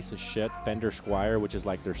on a piece of shit Fender Squire, which is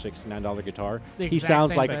like their $69 guitar? The He exact sounds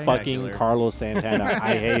same like thing. fucking Spectacular. Carlos Santana.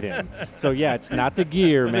 I hate him. So yeah, it's not the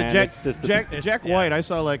gear, Was it man. Jack, It's just Jack White, I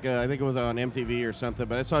saw like, I think it was on MTV or something,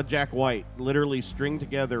 but I saw Jack White literally string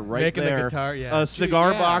together right Making the there guitar, yeah. a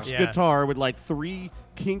cigar yeah. box Yeah. guitar with like 3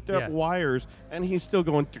 kinked up Yeah. wires, and he's still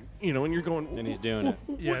going, you know, and you're going, and he's doing it.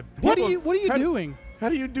 Yeah. What people- are you how- doing? how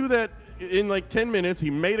do you do that in like 10 minutes? He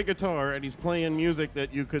made a guitar and he's playing music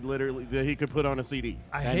that you could literally, that he could put on a CD.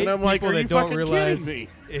 I and hate I'm like, people are that you don't fucking realize kidding me?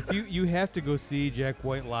 if you have to go see Jack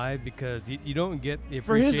White live because you don't get the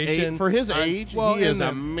For his appreciation age, well, he is and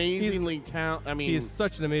amazingly talented. I mean, he's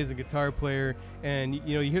such an amazing guitar player, and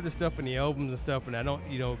you know you hear the stuff in the albums and stuff, and I don't,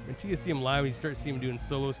 you know, until you see him live, you start seeing him doing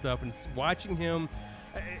solo stuff, and watching him,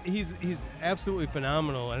 he's absolutely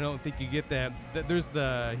phenomenal. I don't think you get that.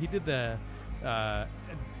 He did the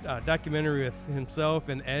documentary with himself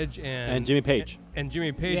and Edge And Jimmy Page. and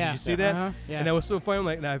Jimmy Page. Yeah. Did you see that? Uh-huh. Yeah. And that was so funny. I'm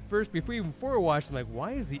like, now first before I watched, I'm like,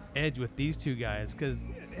 why is the Edge with these two guys? Because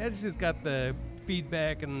Edge just got the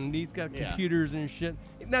feedback and he's got Yeah. computers and shit.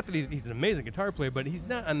 Not that he's an amazing guitar player, but he's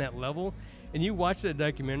not on that level. And you watch that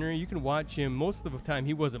documentary, you can watch him. Most of the time,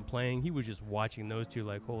 he wasn't playing. He was just watching those two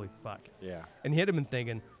like, holy fuck. Yeah. And he had been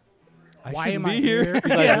thinking, Why shouldn't am I be here. He's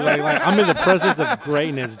like, I'm in the presence of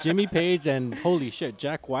greatness. Jimmy Page and holy shit,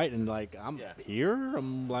 Jack White, and like I'm here.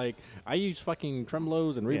 I'm like, I use fucking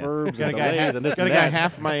tremolos and reverbs got and a guy, delays and this got a and guy that.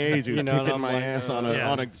 half my age who's You know, and kicking I'm my like, ass on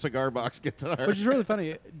a cigar box guitar. Which is really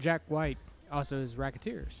funny. Jack White also is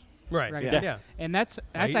Racketeers. Right. Racketeers. Yeah. And that's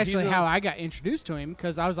he's actually a- how I got introduced to him,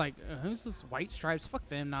 because I was like, who's this White Stripes? Fuck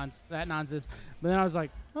them that nonsense. But then I was like,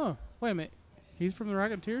 oh, wait a minute. He's from the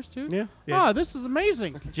Racketeers too? Yeah. Yeah. Oh, this is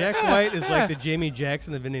amazing. Jack White is like the Jamie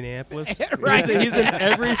Jackson of Indianapolis. Right. He's in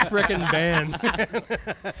every frickin' band.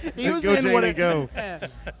 He was Go, in Jamie, what it, go.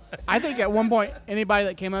 I think at one point anybody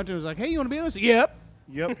that came up to him was like, hey, you want to be on this? Yep.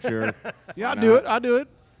 Yep, sure. Yeah, I'll do it. I'll do it.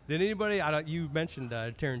 Did anybody? You mentioned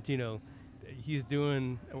Tarantino. He's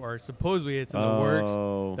doing, or supposedly it's in the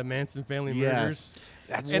works, the Manson family murders. Yes.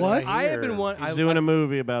 That's And what I have been one. He's doing a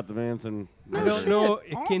movie about the Manson. I don't know.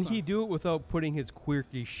 Can Awesome. he do it without putting his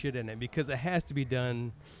quirky shit in it? Because it has to be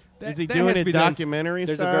done. Is he that doing has to it be done- documentary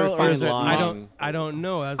There's a style? very or fine is it line. I don't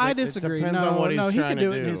know. I, was I like, disagree. depends no, on what he's no, he trying could to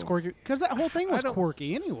do it in do. his quirky, because that whole thing was don't-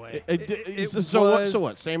 quirky anyway. So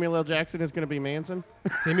what? Samuel L. Jackson is going to be Manson?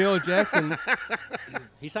 Samuel L. Jackson.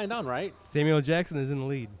 He signed on, right? Samuel L. Jackson is in the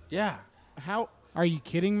lead. Yeah. How? Are you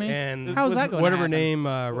kidding me? And How's that going? whatever name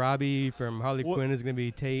Robbie from Harley What- Quinn is going to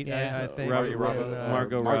be Tate. Yeah. I think. Margot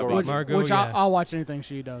Margot Robbie. Which, Margot, which yeah. I'll watch anything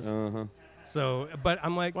she does. Uh-huh. So, but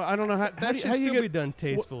I'm like, Well, I don't know how. that should how do you still get, be done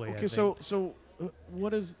tastefully. I Okay, think. so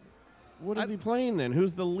what is he playing then?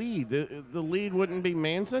 Who's the lead? The lead wouldn't be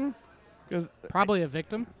Manson, because Probably a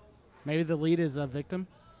victim. Maybe the lead is a victim.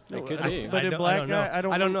 It could be. But I a don't- black I don't guy.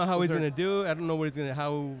 know. I don't know how is he's there- going to do it. I don't know what he's going to,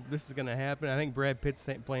 how this is going to happen. I think Brad Pitt's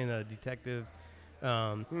playing a detective.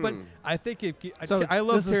 But I think So I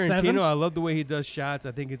love this is Tarantino. seven? I love the way he does shots.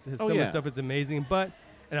 I think his some of yeah. the stuff is amazing.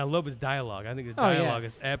 And I love his dialogue. I think his Oh, yeah. dialogue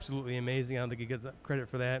is absolutely amazing. I don't think he gets credit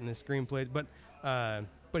for that in his screenplays.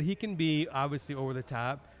 But he can be obviously over the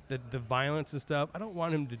top. The violence and stuff. I don't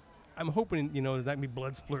want him to. I'm hoping there's not gonna be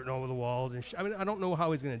blood splurting over the walls and. I mean, I don't know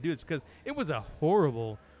how he's gonna do this because it was a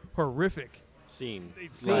horrific Scene.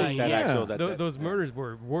 scene. Like that Yeah. actual. Those murders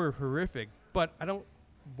were horrific. But I don't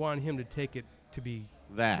want him to take it to be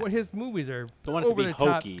that? what his movies are Don't want it to over be the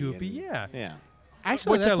top, hokey goofy. and- Yeah. Yeah.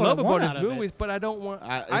 Actually, Which I that's what love want about out his of it. movies, but I don't want.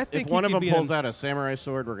 I I if think one he of could them be pulls in, out a samurai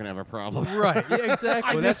sword, we're gonna have a problem. right. Yeah,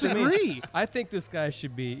 exactly. I That's what I mean. disagree. I think this guy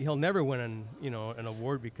should be. He'll never win an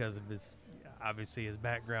award because of his. obviously his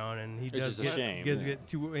background, and he It's does just a get shame, gets yeah. get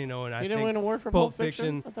too and I He think didn't win an award for Pulp Pulp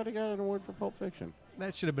Fiction? Fiction. I thought he got an award for Pulp Fiction.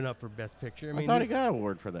 that should have been up for Best Picture. I I mean, thought he he's- got an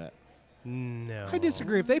award for that. no. I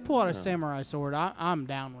disagree. If they pull out a samurai sword, I'm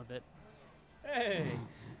down with it. Hey,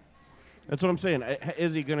 That's what I'm saying.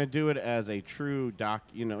 Is he going to do it as a true not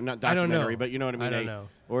I don't know. documentary, but you know what I mean? I don't know.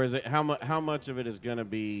 Or is it how much of it is going to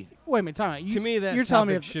be? Wait a minute, time out. To me, that you're telling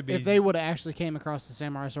me topic should be- if they would have actually came across the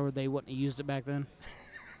samurai sword, they wouldn't have used it back then.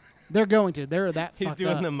 They're going to. They're that. he's fucked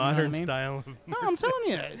doing up, the you know what I modern mean? style. No, I'm telling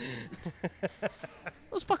you,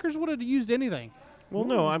 those fuckers would have used anything. Well,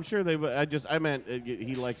 no, I'm sure they would. I meant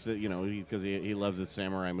he likes it, because he loves his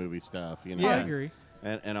samurai movie stuff, Yeah. I agree.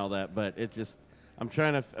 and all that. But it's just, I'm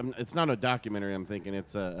trying to. It's not a documentary. I'm thinking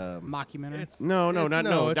it's a. Mockumentary. It's- No, it's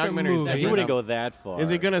a documentary is movie. He different. wouldn't go that far. Is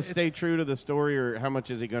he going to stay true to the story, or how much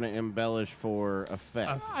is he going to embellish for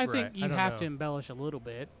effect? I think Right, you I don't have know. to embellish a little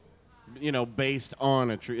bit. Based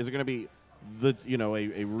on a true. Is it going to be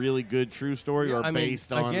a really good true story, Yeah, or I mean,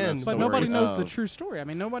 based on again, the But story nobody knows the of- true story. I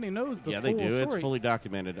mean, nobody knows the Yeah, full they do. story. It's fully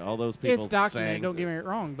documented. All those people. It's documented. sang- Don't get me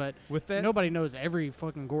wrong, but With that- nobody knows every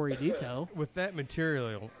fucking gory detail. With that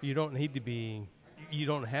material, you don't need to be. You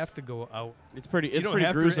don't have to go out It's pretty. You It's don't pretty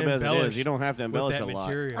have to gruesome as it is. embellish You don't have to with embellish that a lot.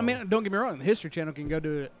 material. I mean, don't get me wrong. The History Channel can go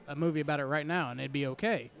do a movie about it right now, and it'd be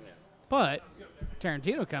okay. But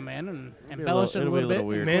Tarantino come in and embellish it a it'll be little a bit. little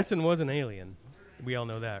weird. Manson was an alien. We all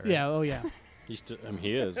know that, right? Yeah. Oh yeah.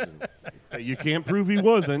 He is. You can't prove he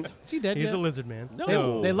wasn't. Is he dead He's yet? a lizard man.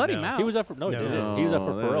 No. They let him out. He was up for he No. was up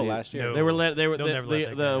for No, parole they- last year. no. They were let. They were They'll never let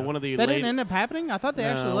that guy out. one of the. That late- didn't end up happening. I thought they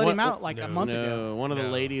actually No, let him what- out like a no. month ago. No, one of the No.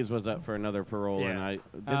 ladies was up for another parole, and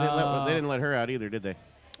Yeah. they didn't let her out either, did they?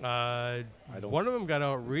 One of them got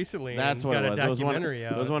out recently. That's and what got it was. a It was one. documentary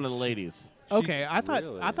out. It was one of the ladies. Okay, I thought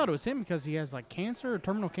Really? it was him because he has like cancer or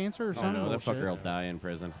terminal cancer or Oh something. no, that bullshit. fucker will die in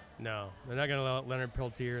prison. No, they're not gonna let out Leonard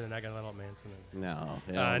Peltier. They're not gonna let out Manson. No.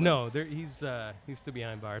 No, he's still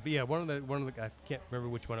behind bars. But yeah, one of the I can't remember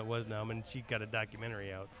which one it was now. I mean, she got a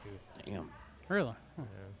documentary out too. Damn. Really? Huh.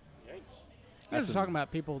 You guys are talking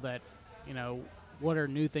about people that, what are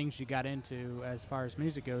new things you got into as far as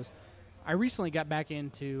music goes. I recently got back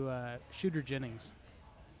into Shooter Jennings.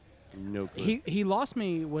 No clue. He lost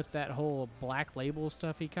me with that whole Black Label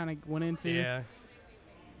stuff he kind of went into. Yeah.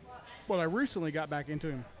 But I recently got back into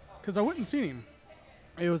him because I went and seen him.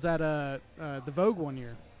 It was at the Vogue one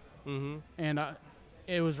year, Mm-hmm. and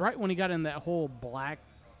it was right when he got in that whole Black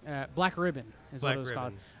Ribbon is Black what it was Ribbon.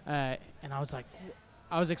 called. And I was like,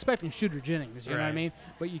 I was expecting Shooter Jennings, you know what I Right. mean?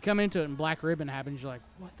 But you come into it and Black Ribbon happens, you're like,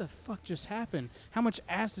 what the fuck just happened? How much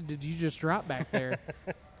acid did you just drop back there?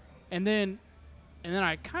 and then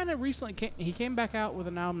I kind of recently he came back out with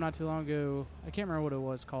an album not too long ago. I can't remember what it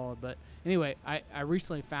was called, but anyway, I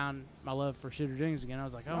recently found my love for Shooter Jennings again. I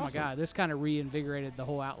was like, oh my Awesome. god, this kind of reinvigorated the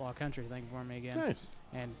whole outlaw country thing for me again. Nice.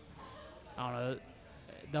 And I don't know,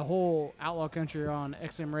 the whole outlaw country on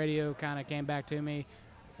XM radio kind of came back to me.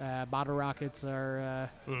 Bottle Rockets are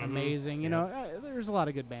amazing. You know, there's a lot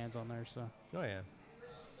of good bands on there. So Oh yeah.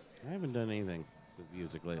 I haven't done anything with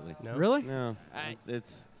music lately. No. really, No,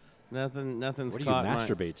 it's nothing. Nothing's What do you caught my.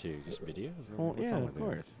 masturbate to? Just videos? Well, What's yeah, wrong of with you?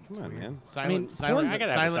 course. Come on, man. mean, Silent. porn- I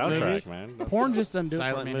gotta have a silent soundtrack, movies. man. porn just doesn't do it for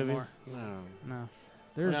Silent me movies. anymore. No. No,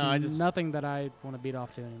 there's No, I just- nothing that I want to beat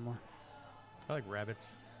off to anymore. I like rabbits.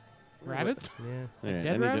 Rabbits? Yeah. Yeah, dead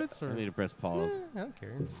I need rabbits, To, or- I need to press pause. I don't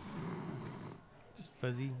care. Just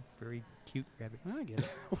fuzzy, very cute rabbits. I get it.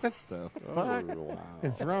 What the fuck? Wow.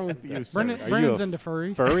 What's wrong with you, sir? Brendan, Are you Brendan's a into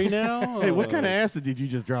furry. Furry now? Hey, what kind of acid did you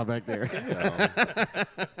just draw back there?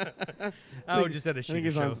 I was just at a I think shooter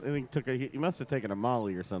he's show. on. I think he must have taken a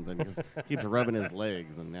Molly or something because he keeps rubbing his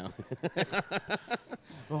legs and now.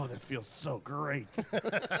 Oh, this feels so great.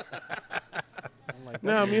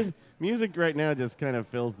 No, music right now just kind of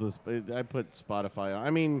fills this. I put Spotify on. I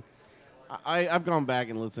mean, I've gone back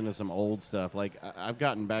and listened to some old stuff. Like I've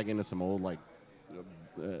gotten back into some old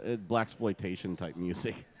blaxploitation type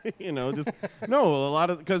music. You know, just no a lot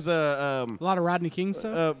of because A lot of Rodney King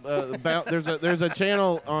stuff. there's a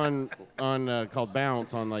channel on called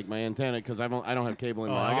Bounce on like my antenna because I don't have cable in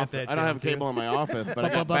Oh, my I got office. that I don't have channel, cable too. in my office, but I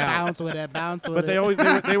got Bounce Bounce. with it, bounce with But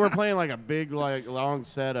it. they were playing like a big like long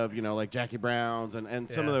set of like Jackie Brown's and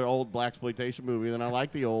some of Yeah. their old blaxploitation movies, and I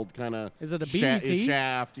like the old kind of Is it a BET?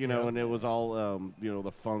 Shaft, Yeah. and it was all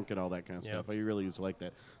the funk and all that kind of Yeah. stuff. I really used to like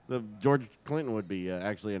that. The George Clinton would be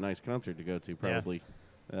actually a nice concert to go to probably.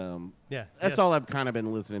 Yeah. That's yes. all I've kind of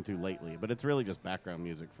been listening to lately, but it's really just background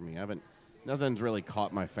music for me. Nothing's really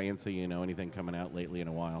caught my fancy, anything coming out lately in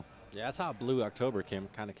a while. Yeah, that's how Blue October came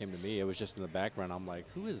to me. It was just in the background. I'm like,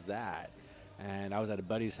 who is that? And I was at a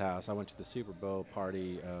buddy's house. I went to the Super Bowl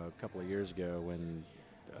party a couple of years ago when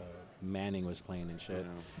Manning was playing and shit.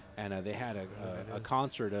 And they had a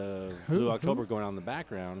concert of Blue October going on in the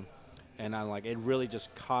background. And I'm like, it really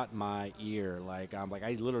just caught my ear. Like, I'm like,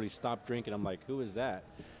 I literally stopped drinking. I'm like, who is that?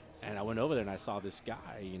 And I went over there and I saw this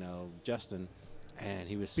guy, Justin, and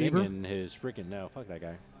he was singing his freaking, no, fuck that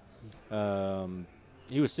guy.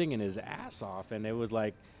 He was singing his ass off, and it was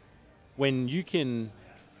like, when you can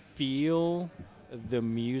feel the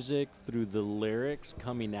music through the lyrics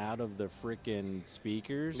coming out of the freaking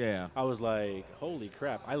speakers, I was like, holy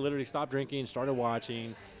crap. I literally stopped drinking, started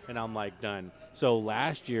watching, and I'm like, done. So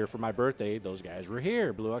last year for my birthday, those guys were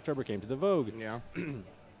here. Blue October came to the Vogue. Yeah.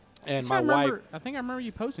 And So my wife. I think I remember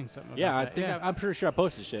you posting something. Yeah, I about think that. I'm pretty sure I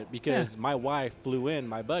posted shit because my wife flew in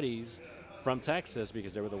my buddies from Texas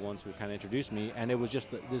because they were the ones who kind of introduced me, and it was just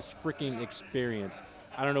this freaking experience.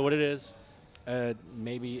 I don't know what it is.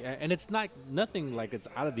 Maybe, and it's nothing like it's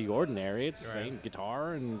out of the ordinary. It's the same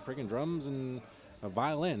guitar and freaking drums and a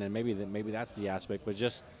violin, and maybe that's the aspect. But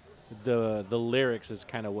just the lyrics is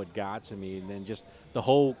kind of what got to me, and then just the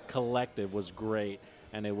whole collective was great,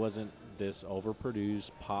 and it wasn't this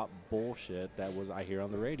overproduced pop bullshit that I hear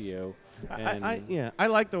on the radio. I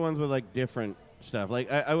like the ones with like different stuff.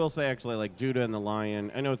 Like I will say actually, like Judah and the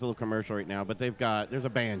Lion. I know it's a little commercial right now, but there's a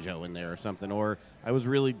banjo in there or something. Or I was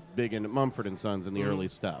really big into Mumford and Sons in the early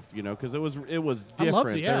stuff, because it was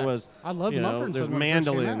different. There was I love Mumford and there's Sons when it first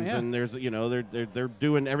came out, mandolins and there's they're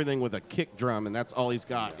doing everything with a kick drum, and that's all he's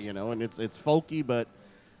got, and it's folky, but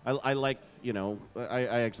I liked, I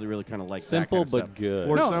actually really kind of like simple that kind of but stuff. good,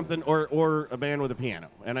 or something, or a band with a piano.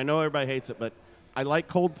 And I know everybody hates it, but I like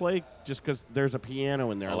Coldplay just because there's a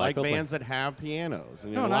piano in there. I like bands that have pianos.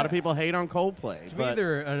 And a lot of people hate on Coldplay. To me,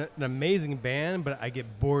 they're an amazing band, but I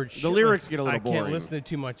get bored shitless. The lyrics get a little boring. I can't listen to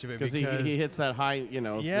too much of it because he hits that high,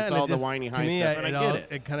 it's all the whiny high stuff, and I get it.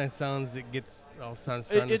 It kind of sounds, it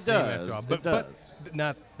sounds It the same does. after all. It does. But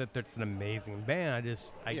not that it's an amazing band.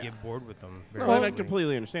 I get bored with them. Very Well, I easily.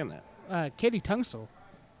 completely understand that. Katie Tunstall.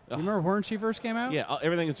 You remember when she first came out? Yeah,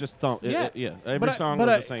 everything is just thump. Yeah. Every song but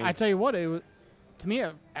was the same. I tell you what, it was. To me,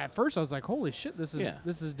 at first, I was like, "Holy shit, this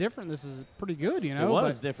is different. This is pretty good," It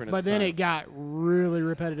was different at But the then time. it got really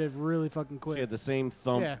repetitive, really fucking quick. She had the same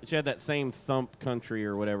thump. Yeah. She had that same thump country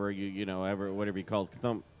or whatever whatever you call it,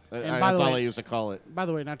 thump. by That's the all way- I used to call it. By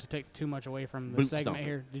the way, not to take too much away from the Boot segment stomping.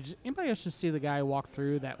 here, did anybody else just see the guy walk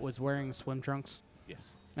through that was wearing swim trunks?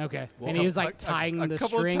 Yes. Okay, Well, and he was like a tying the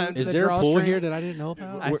couple of string. times- the Is there a pool drawstring. here that I didn't know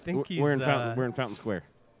about? I think we're in he's, Fountain Square.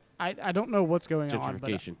 I don't know what's going on, but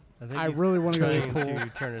Gentrification. think I he's really wanna go to this trying pool. to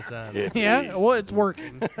turn us on. yeah, well, it's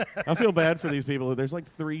working. I feel bad for these people. There's like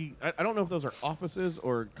three. I don't know if those are offices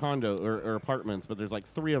or condo or apartments, but there's like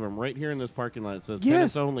three of them right here in this parking lot. It says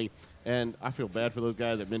tenants only, and I feel bad for those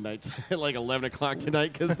guys at midnight, at like 11 o'clock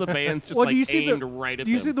tonight, because the band's just Well, like do you see aimed the right at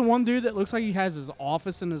Do you them. see the one dude that looks like he has his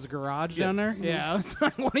office in his garage down there? Mhm. Yeah, I was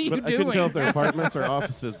like, what are you But doing? I couldn't tell if they're apartments or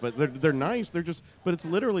offices, but they're nice. They're just, but it's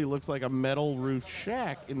literally looks like a metal roof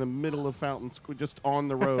shack in the middle of Fountain Square, just on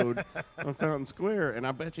the road on Fountain Square, and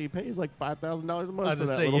I bet you he pays like $5,000 a month I for was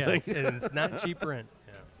that say, little yeah, thing. and it's not cheap rent.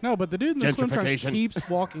 Yeah. No, but the dude in the swim trunks Gentrification. keeps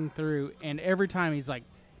walking through, and every time he's like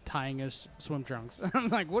tying his swim trunks. I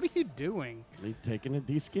was like, what are you doing? He's taking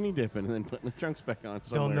a skinny dipping and then putting the trunks back on.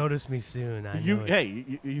 Somewhere. Don't notice me soon. I know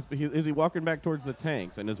it. Is he walking back towards the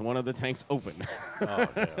tanks, and is one of the tanks open? Oh,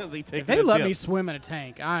 no. Is he taking If they a let dip? me swim in a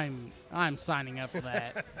tank, I'm signing up for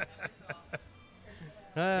that.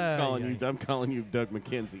 I'm calling you Doug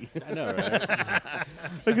McKenzie. I know, right?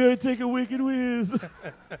 I gotta take a wicked whiz.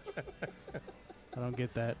 I don't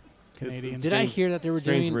get that. Canadian. Did I hear that they were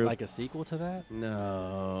strange doing route. like a sequel to that?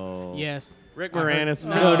 No. Yes. Rick I heard- Moranis.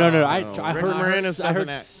 No. No. I Rick heard, Moranis I heard doesn't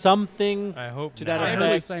act. something I hope to that not. Actually,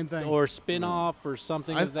 effect, same thing. or spin-off or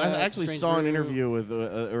something. I of that. actually Strange saw an Brew. interview with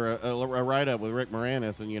or a write-up with Rick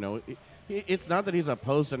Moranis, and it's not that he's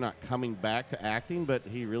opposed to not coming back to acting, but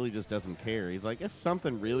he really just doesn't care. He's like, if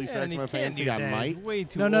something really Yeah, strikes and he my can't fancy, do I that. might. He's way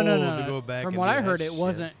too No. old to go back. From and what do I that heard, it shit.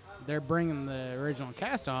 wasn't. They're bringing the original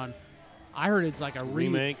cast on. I heard it's like a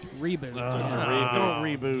Remake? reboot. Don't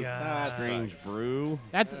reboot God. Strange Brew.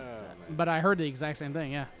 That's. But I heard the exact same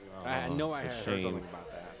thing. Yeah. I know I It's a heard shame. something about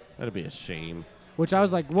that. That'd be a shame. Which I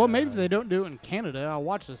was like, well, maybe if they don't do it in Canada, I'll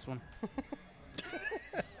watch this one.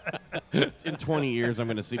 In 20 years, I'm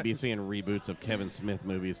going to be seeing reboots of Kevin Smith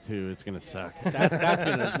movies too. It's going to suck. That's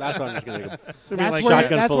what I'm just gonna. It's gonna be That's like where,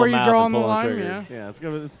 shotgun that's full where of you're mouth drawing and the pulling line. trigger. Yeah. Yeah, it's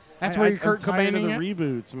gonna. That's where you're I'm Kurt tired of Cobaining the it.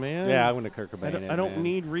 reboots, man. Yeah, I'm gonna Kurt Cobain I don't, it, I don't man.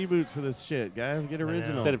 need reboots for this shit, guys. Get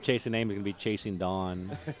original. Instead of chasing names, it's gonna be chasing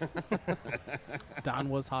Dawn. Don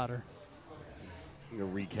was hotter. I'm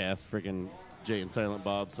gonna recast freaking Jay and Silent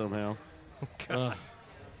Bob somehow. Ugh.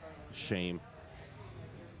 Shame.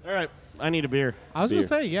 All right. I need a beer. I was Beer. gonna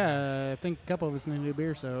say, yeah, I think a couple of us need a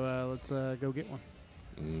beer, so let's go get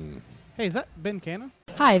one. Hey, is that Ben Cannon?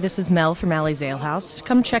 Hi, this is Mel from Alley's Ale House.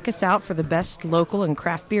 Come check us out for the best local and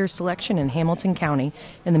craft beer selection in Hamilton County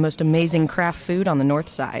and the most amazing craft food on the north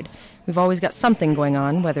side. We've always got something going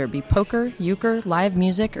on, whether it be poker, euchre, live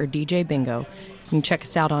music, or DJ bingo. You can check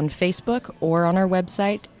us out on Facebook or on our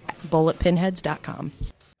website, bulletpinheads.com.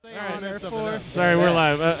 All right, Sorry, we're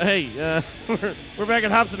live. Hey, we're back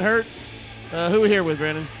at Hops and Hertz. Who are we here with,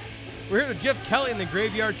 Brandon? We're here with Jeff Kelly in the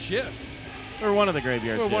Graveyard Shift. Or one of the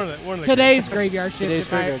graveyard Well, shifts. one of the Today's graveyard shift, Today's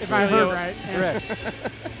graveyard if I shift. heard right. Yeah. Correct.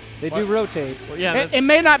 They do rotate. Well, yeah, It, that's, it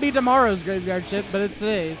may not be tomorrow's graveyard shift, but it's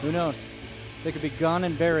today's. Who knows? They could be gone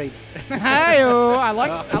and buried. Hey-o, I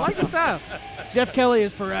like the style. Jeff Kelly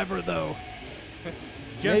is forever, though.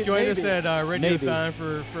 Jeff joined us maybe. at Maybe. Radiothon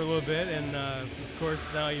for a little bit, and of course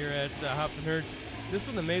now you're at Hops and Hertz. This is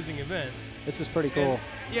an amazing event. This is pretty cool.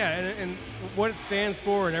 And what it stands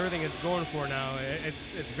for and everything it's going for now, it's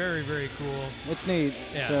very, very cool. It's neat.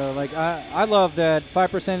 Yeah. So, like, I love that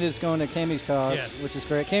 5% is going to Kami's Cause, Yes. which is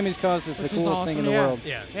great. Kami's Cause is Which the is coolest thing in awesome, the yeah. world.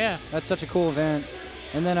 Yeah. Yeah. That's such a cool event.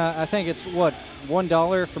 And then I think it's, what,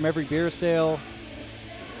 $1 from every beer sale?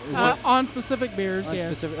 Is that On specific beers, on yes.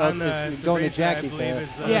 specific? On the it's going to Cerveza, Jackie I believe,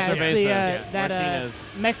 Fest. is, Yeah, it's Cerveza, the yeah. that Martinez.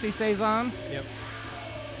 Mexi Saison. Yep.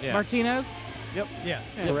 yeah. Martinez. Yep. Yeah.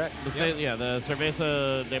 Correct. The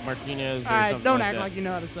Cerveza de Martinez. Or All right, something don't like act that. like you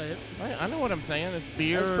know how to say it. I know what I'm saying. It's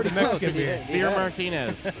beer. That's pretty Mexican close. beer. Beer Yeah.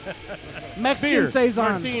 Martinez. Mexican Saison.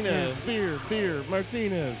 Martinez. Beer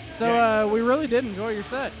Martinez. So we really did enjoy your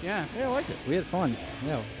set. Yeah. Yeah, I like it. We had fun.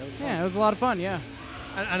 Yeah, that was fun. Yeah, it was a lot of fun. Yeah.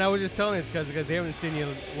 And I was just telling this because they haven't seen you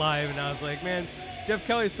live, and I was like, man, Jeff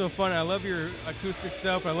Kelly's so fun. I love your acoustic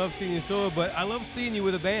stuff. I love seeing you solo, but I love seeing you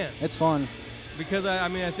with a band It's fun. because I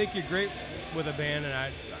think you're great with a band, and I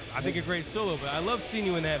think you're great solo. But I love seeing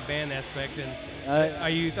you in that band aspect. And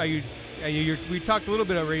we talked a little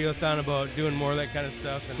bit at Radiothon about doing more of that kind of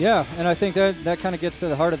stuff. And Yeah, and I think that kind of gets to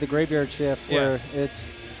the heart of the Graveyard Shift, Yeah. where it's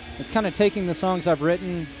kind of taking the songs I've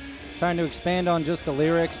written, trying to expand on just the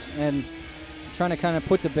lyrics, and trying to kind of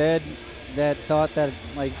put to bed that thought that,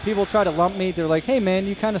 like, people try to lump me. They're like, "Hey, man,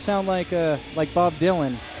 you kind of sound like Bob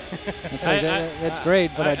Dylan." It's like, that's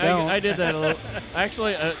great, but I don't. I did that a little.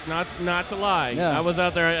 Actually, not to lie. Yeah. I was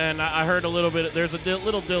out there and I heard a little bit. There's a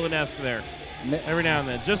little Dylan-esque there every now and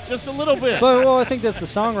then, just a little bit. But well, I think that's the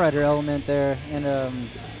songwriter element there, and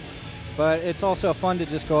but it's also fun to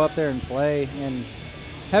just go up there and play, and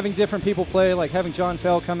having different people play, like having John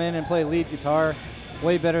Fell come in and play lead guitar,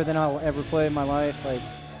 way better than I'll ever play in my life. Like,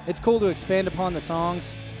 it's cool to expand upon the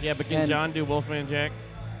songs. Yeah, but can And- John do Wolfman Jack?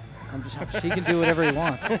 He can do whatever he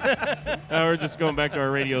wants. We're just going back to our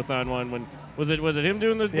Radiothon one. When was it him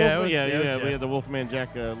doing the? Yeah, Wolfman? it was Jack. We had the Wolfman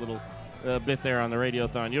Jack little bit there on the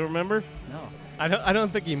Radiothon. You remember? No. I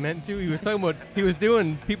don't think he meant to. He was talking about he was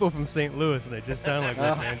doing people from St. Louis, and it just sounded like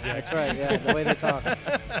Wolfman Jack. That's right. Yeah, the way they talk,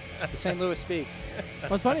 the St. Louis speak.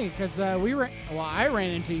 Well, it's funny because I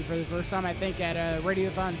ran into you for the first time, I think, at a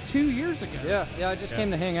Radiothon 2 years ago. Yeah. I just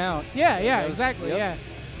came to hang out. Yeah, That was- exactly. yep. Yeah.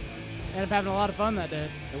 Ended up having a lot of fun that day.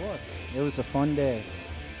 It was a fun day.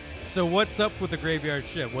 So what's up with the Graveyard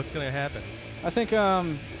Shift? What's going to happen? I think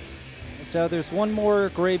so. There's one more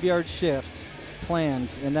Graveyard Shift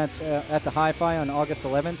planned, and that's at the Hi-Fi on August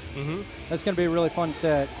 11th. Mm-hmm. That's going to be a really fun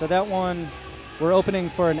set. So that one, we're opening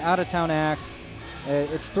for an out-of-town act.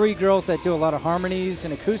 It's 3 girls that do a lot of harmonies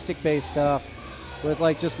and acoustic-based stuff with,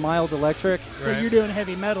 like, just mild electric. So Right. you're doing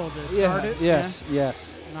heavy metal to start it? Yes.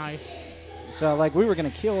 Yes. Yeah. Nice. So, like, we were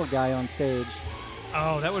going to kill a guy on stage.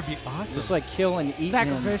 Oh, that would be awesome. Just, like, kill and eat him.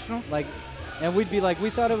 Sacrificial? Like, and we'd be like, we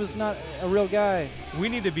thought it was not a real guy. We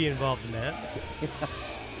need to be involved in that.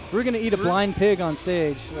 We're going to eat a blind pig on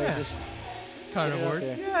stage. Like, Yeah. just Carnivores.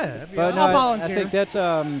 there. Yeah. That'd be But awesome. no, I'll I volunteer. think that's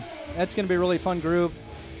going to be a really fun group.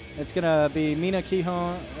 It's going to be Mina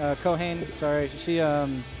Cohane. Sorry,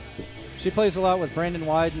 she plays a lot with Brandon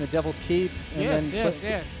Wyde in the Devil's Keep, and then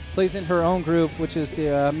Yes. plays in her own group, which is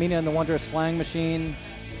the Mina and the Wondrous Flying Machine.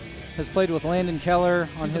 Has played with Landon Keller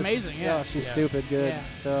on She's his. amazing, yeah. she's Yeah. stupid good. Yeah.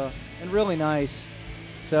 So, and really nice.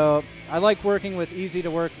 So I like working with easy to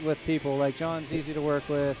work with people. Like John's easy to work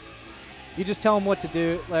with. You just tell him what to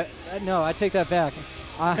do. Like, no, I take that back.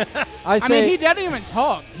 I I say, mean, he doesn't even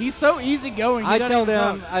talk. He's so easygoing. He I doesn't tell even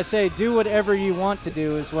them, talk. I say, do whatever you want to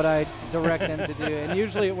do is what I direct them to do, and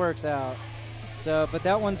usually it works out. So, but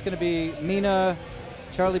that one's going to be Mina,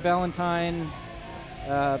 Charlie Ballantyne,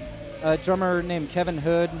 a drummer named Kevin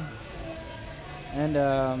Hood, and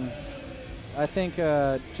I think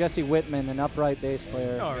Jesse Whitman, an upright bass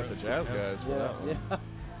player. All Got right. the jazz guys for that one. Yeah.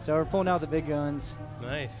 So we're pulling out the big guns.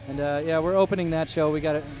 Nice. And yeah, we're opening that show. We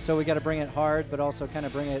got to bring it hard, but also kind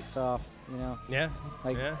of bring it soft. You know. Yeah.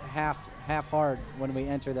 Like yeah. half hard when we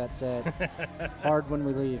enter that set, hard when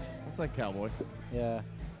we leave. It's like Cowboy. Yeah.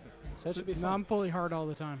 So it should be fun. No, I'm fully hard all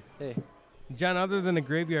the time. Hey. John, other than the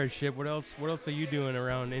Graveyard Shift, what else are you doing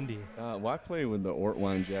around Indy? Well, I play with the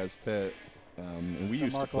Ortwine Jazz Tet, and we So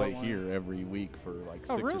used to Mark play Ortwine. here every week for like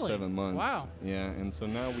Oh, 6 really? or 7 months. Wow. Yeah, and so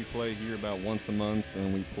now we play here about once a month,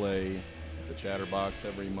 and we play at the Chatterbox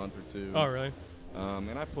every month or two. Oh, really? And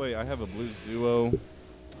I have a blues duo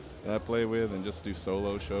that I play with, and just do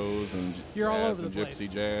solo shows and You're all jazz over and the place.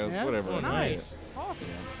 gypsy jazz, Yeah? whatever. Oh, I can nice. get. Awesome.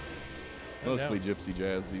 Yeah. Mostly gypsy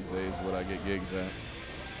jazz these days, is what I get gigs at.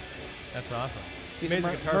 That's awesome. He's Amazing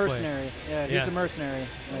a guitar player. mercenary. Yeah, Yeah. he's a mercenary.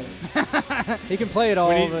 Like, he can play it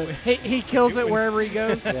all, but He kills it wherever he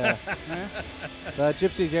goes. yeah. But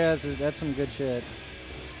gypsy jazz, that's some good shit.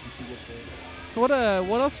 That's some good shit. So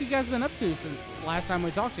what else you guys been up to since last time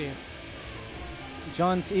we talked to you?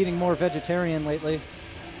 John's eating more vegetarian lately.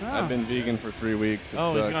 I've been vegan for 3 weeks. It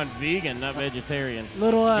Oh, sucks. he's gone vegan, not vegetarian.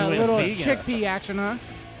 Little He went little vegan. chickpea action, huh?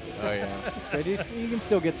 Oh yeah. It's good. You can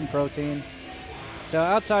still get some protein. So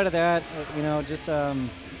outside of that, you know, just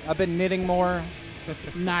I've been knitting more.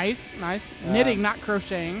 Nice. Knitting, not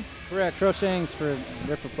crocheting. Correct. Crocheting's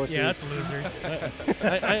they're for pussies. Yeah, that's losers.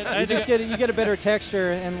 You just get a better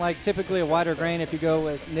texture and like typically a wider grain if you go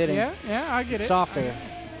with knitting. Yeah, I get It's it. softer.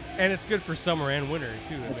 And it's good for summer and winter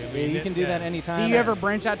too. Yeah, you can do that anytime. Do you ever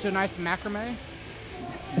branch out to a nice macrame?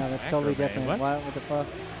 No, that's totally Macrame, different. what? What the fuck?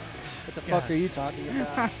 What the fuck are you talking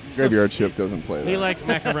about? Graveyard Shift doesn't play that. He likes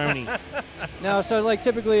macaroni. No, so like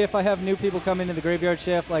typically if I have new people come into the graveyard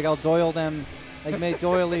shift, like I'll doyle them, like make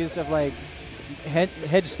doilies of like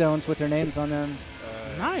headstones with their names on them.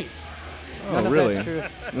 Nice. None of really? that's true.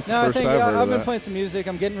 This is No, the I first think I've heard I've of been that. playing some music.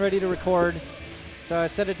 I'm getting ready to record. So I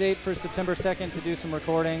set a date for September 2nd to do some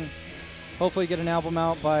recording. Hopefully get an album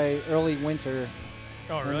out by early winter.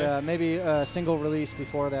 Oh, really? And maybe a single release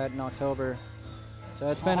before that in October. So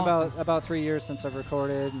it's been Awesome. about 3 years since I've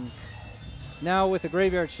recorded. And now with the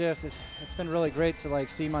graveyard shift, it's been really great to like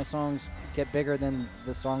see my songs get bigger than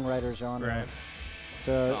the songwriter genre. Right.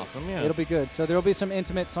 So That's awesome, yeah. it'll be good. So there'll be some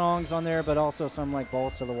intimate songs on there, but also some like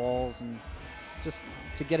balls to the walls and just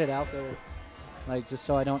to get it out there. Like just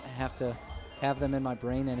so I don't have to have them in my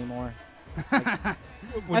brain anymore.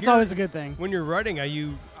 That's always a good thing. When you're writing,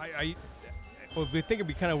 well, we think it'd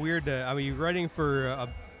be kind of weird to. Are you writing for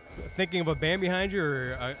thinking of a band behind you,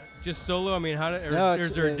 or just solo? I mean,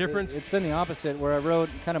 is there a difference? It's been the opposite, where I wrote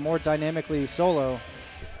kind of more dynamically solo.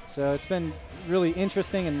 So it's been really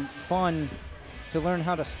interesting and fun to learn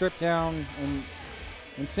how to strip down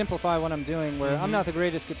and simplify what I'm doing. Where I'm not the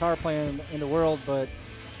greatest guitar player in the world, but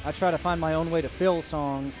I try to find my own way to fill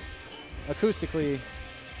songs acoustically.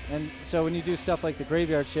 And so when you do stuff like the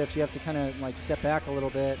graveyard shift, you have to kind of like step back a little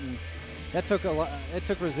bit, and that took a lot. It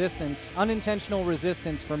took resistance, unintentional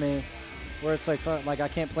resistance for me, where it's like I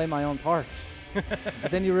can't play my own parts.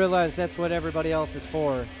 But then you realize that's what everybody else is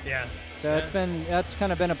for. Yeah. So that's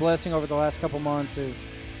kind of been a blessing over the last couple months, is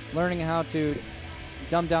learning how to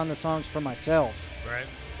dumb down the songs for myself. Right.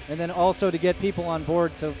 And then also to get people on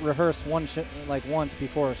board to rehearse once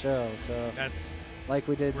before a show. So That's like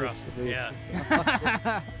we did rough. this week.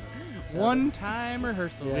 Yeah. One-time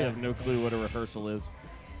rehearsal. Yeah. We have no clue what a rehearsal is.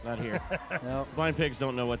 Not here. No. Blind pigs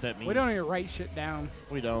don't know what that means. We don't even write shit down.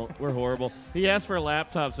 We don't. We're horrible. He asked for a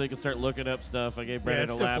laptop so he could start looking up stuff. I gave Brandon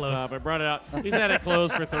it's a still laptop. closed. I brought it out. He's had it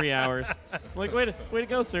closed for 3 hours. I'm like, way to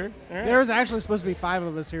go, sir. All right. There's actually supposed to be 5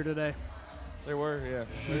 of us here today. There were, yeah.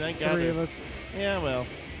 There's Thank God 3 of there's- us. Yeah, well.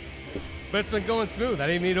 But it's been going smooth. I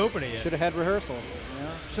didn't need to open it yet. Should have had rehearsal.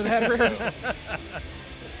 Should have had rehearsal. Not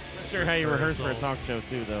sure how you rehearse for a talk show,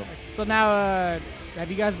 too, though. So now, have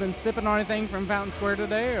you guys been sipping on anything from Fountain Square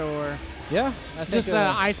today, or Yeah, I think just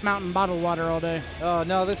Ice Mountain bottled water all day? Oh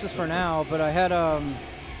no, this is for now. But I had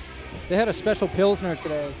they had a special pilsner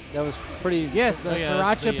today that was pretty. Yes, the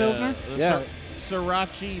Sriracha Pilsner. Yeah.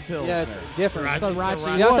 Sriracha Pilsner. Yeah, it's different.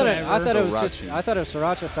 Sriracha. See, I thought it was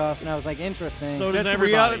sriracha sauce, and I was like, interesting. So does That's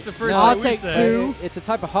everybody. That's the first No, thing I'll we take said. 2. It's a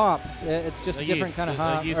type of hop. It's just A a different yeast, kind of a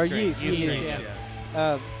hop yeast or strain, yeast. yeast yeast. strain,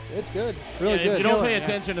 yeah. It's good. It's really Yeah, good. if you don't pay Yeah.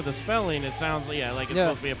 attention to the spelling, it sounds like it's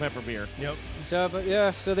supposed to be a pepper beer. Yep. So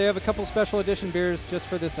they have a couple special edition beers just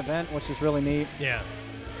for this event, which is really neat. Yeah.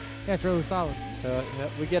 Yeah, it's really solid. So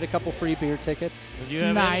we get a couple free beer tickets. Did you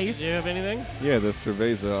have Nice. Do you have anything? Yeah, the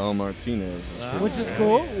Cerveza Al Martinez was pretty Which is good.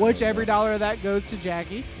 cool. Which every dollar of that goes to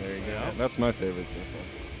Jackie. There you go. Yes. That's my favorite so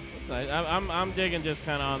far. That's nice. I'm digging just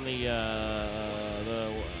kind of on the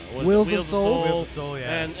what is it, Wheels of Soul? Wheels of Soul,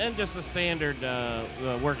 yeah. and just the standard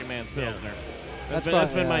working man's Yeah. pilsner.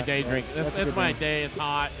 That's been my yeah, day drink. that's That's, a good my one. day. It's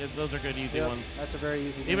hot. Those are good, easy Yep, ones. That's a very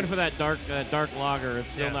easy. Even drink. for that dark lager,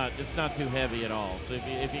 it's still not. It's not too heavy at all. So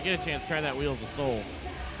if you get a chance, try that Wheels of Soul.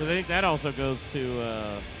 Because I think that also goes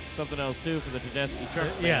to something else too for the Tedeschi Trucks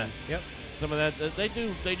band. Yep. Some of that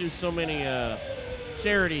they do so many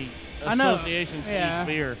charity I know. associations to Yeah. each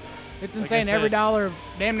beer. It's Like I insane. Every said, dollar of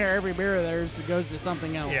damn near every beer of theirs goes to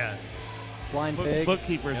something else. Yeah. Blind Pig.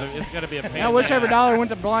 Bookkeepers, it's got to be a pain. I wish every dollar went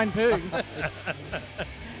to Blind Pig.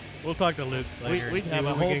 We'll talk to Luke later. we'd see have a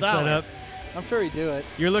what whole we can set dollar. up. I'm sure he'd do it.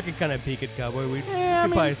 You're looking kind of peaked, Cowboy. We I could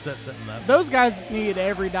mean, probably set something up. Those guys need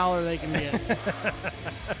every dollar they can get.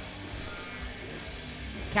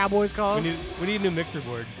 Cowboys calls. We need a new mixer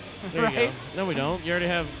board. There you go. No, we don't. You already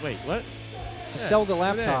have. Wait, what? To sell the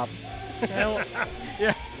laptop. Hell,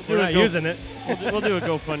 Yeah. Do We're a not go- using it. we'll do a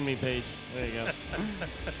GoFundMe page. There you go.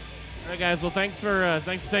 All right, guys. Well, thanks for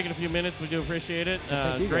taking a few minutes. We do appreciate it.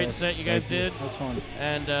 Thank you Great guys. set you guys did, That was fun.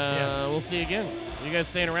 and we'll see you again. You guys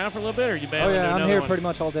staying around for a little bit, or you bailing? Oh to yeah, I'm another here one? pretty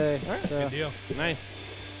much all day. So Good deal. Nice.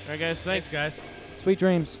 All right, guys. Thanks, guys. sweet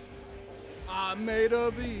dreams. I'm made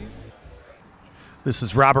of these. This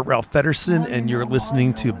is Robert Ralph Feddersen, and you're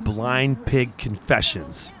listening to Blind Pig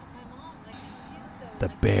Confessions. The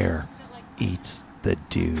bear eats the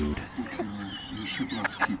dude.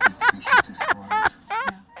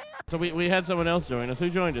 So we had someone else join us. Who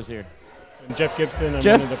joined us here? Jeff Gibson. I'm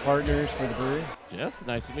Jeff? one of the partners for the brewery. Jeff.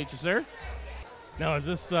 Nice to meet you, sir. Now, is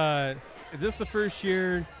this the first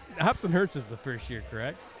year? Hops and Hertz is the first year,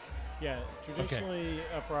 correct? Yeah, traditionally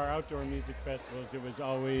for our outdoor music festivals, it was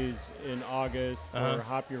always in August for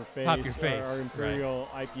Hop Your Face, Hop Your Face, our Imperial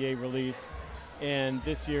IPA release. And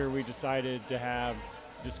this year we decided to have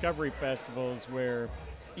discovery festivals where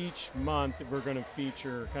each month we're going to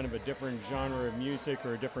feature kind of a different genre of music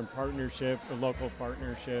or a different partnership, a local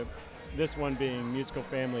partnership. This one being Musical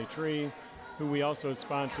Family Tree, who we also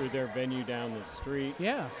sponsored their venue down the street.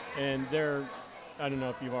 Yeah. And they're, I don't know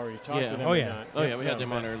if you've already talked to them Oh, or yeah. not. Oh yeah, we had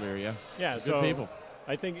them on earlier. Yeah. Yeah, Good so people.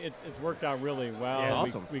 I think it's worked out really well. Yeah,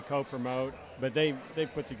 awesome. We co-promote, but they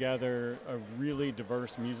put together a really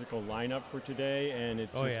diverse musical lineup for today, and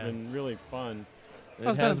it's been really fun.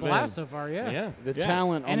 It's been a blast so far, yeah. Yeah. The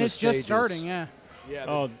talent on And the it's stages. just starting, yeah.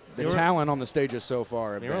 Yeah. The talent on the stages so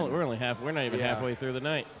far. have We're been- only half. We're not even halfway through the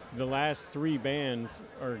night. The last three bands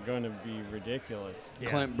are going to be ridiculous.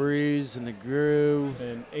 Clint Breeze and the Groove.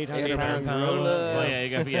 And 800 800-pound Pound gorilla. Gorilla. Oh yeah, you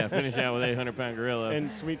got finish out with 800-pound gorilla.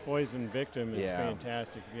 And Sweet Poison Victim is Yeah.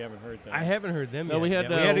 fantastic. If you haven't heard that, I haven't heard them No, yet. we had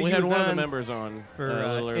Yeah, we had use one of the on members on for a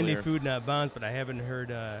little earlier. Indie Food Not Bonds, but I haven't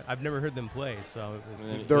heard. I've never heard them play. So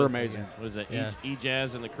They're amazing. What is that? Yeah.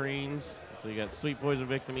 E-Jazz and the Cranes. So you got Sweet Poison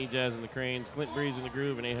Victim, E-Jazz and the Cranes, Clint Breeze and the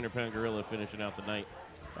Groove, and 800-pound gorilla finishing out the night.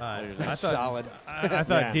 I That's thought, solid. I thought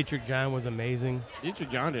Yeah. Dietrich John was amazing. Dietrich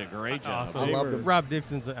John did a great job. Awesome. I They loved were- him. Rob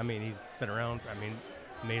Dixon's. I mean, he's been around. I mean,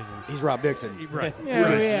 amazing. He's Rob Dixon. Right.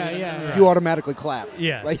 Yeah, yeah. You automatically clap.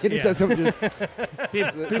 Yeah. Like anytime Yeah. someone just.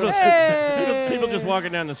 People just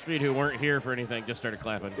walking down the street who weren't here for anything just started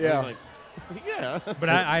clapping. Yeah. Like, yeah. But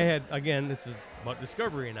I had, again, this is about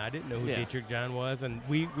Discovery, and I didn't know who Yeah. Dietrich John was. And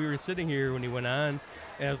we were sitting here when he went on,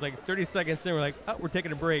 and it was like 30 seconds in, we're like, oh, we're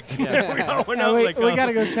taking a break. Yeah. we're Yeah, not we like, got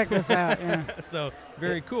to go check this out. Yeah. So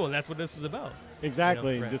very cool, and that's what this is about.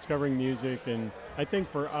 Exactly, right. discovering music. And I think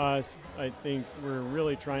for us, I think we're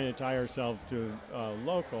really trying to tie ourselves to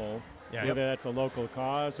local, Yeah. whether that's a local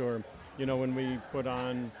cause or, when we put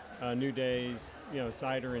on New Day's,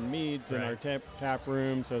 cider and meads in our tap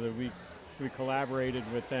room so that we collaborated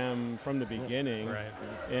with them from the beginning. Right.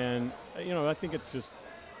 And, I think it's just,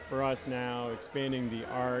 for us now, expanding the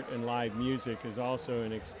art and live music is also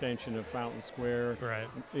an extension of Fountain Square. Right.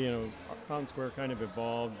 Fountain Square kind of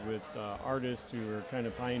evolved with artists who were kind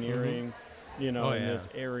of pioneering, in this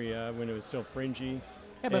area when it was still fringy.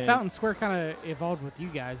 Yeah, but And- Fountain Square kind of evolved with you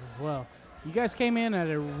guys as well. You guys came in at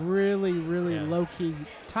a really, really low-key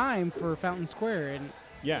time for Fountain Square, and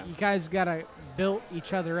Yeah, you guys built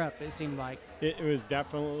each other up, it seemed like. it was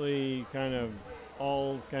definitely kind of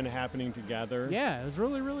all kind of happening together. Yeah, it was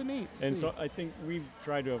really, really neat. to And see. so I think we've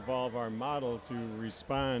tried to evolve our model to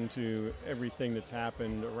respond to everything that's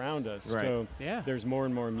happened around us. Right. So Yeah. there's more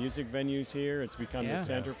and more music venues here. It's become Yeah. the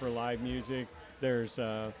center for live music. There's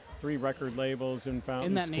 3 record labels in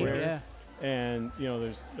Fountain Isn't that neat? Square. Yeah. And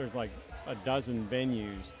there's like a dozen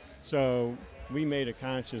venues. So we made a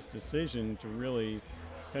conscious decision to really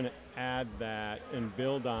kind of add that and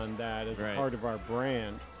build on that as Right. a part of our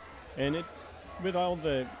brand. And with all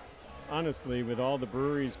the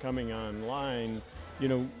breweries coming online,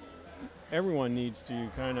 everyone needs to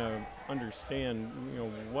kind of understand,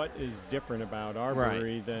 what is different about our Right.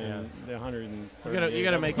 brewery than the 130. You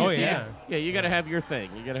gotta make Oh, it. yeah. Yeah, you gotta have your thing.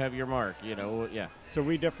 You gotta have your mark. Yeah. So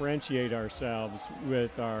we differentiate ourselves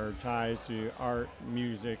with our ties to art,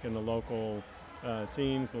 music, and the local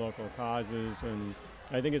scenes, the local causes, and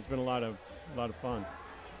I think it's been a lot of fun.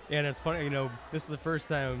 And it's funny, this is the first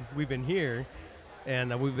time we've been here, and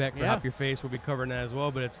we'll be back for Hop Your Face. We'll be covering that as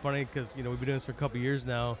well. But it's funny because we've been doing this for a couple years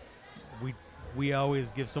now. We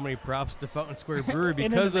always give so many props to Fountain Square Brewery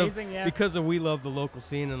because of we love the local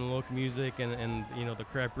scene and the local music and the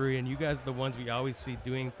craft brewery. And you guys are the ones we always see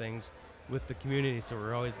doing things with the community. So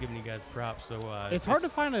we're always giving you guys props. So it's hard to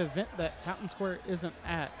find an event that Fountain Square isn't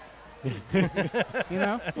at.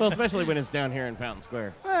 Well, especially when it's down here in Fountain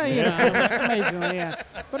Square. Well, amazingly, yeah.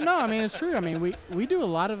 But no, I mean, it's true. I mean, we do a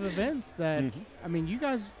lot of events that, I mean, you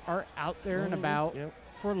guys are out there and about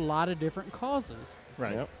for a lot of different causes.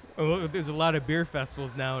 Right. Yep. Well, there's a lot of beer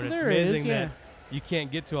festivals now, and it's There is, amazing yeah. that you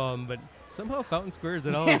can't get to them, but somehow Fountain Square is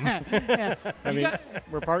at all of them. Yeah. I mean,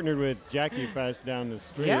 we're partnered with Jackie Fest down the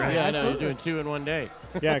street. Yeah, right? Yeah, I know. You're absolutely. doing 2 in one day.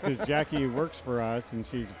 Yeah, because Jackie works for us, and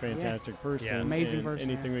she's a fantastic person. Yeah. Amazing and person,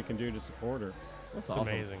 anything we can do to support her. That's It's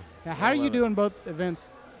amazing. Now, how are you doing both events?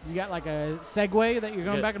 You got like a Segway that you're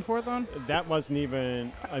going Yeah. back and forth on? That wasn't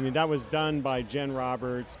even, that was done by Jen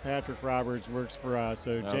Roberts. Patrick Roberts works for us.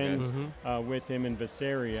 So Jen's with him in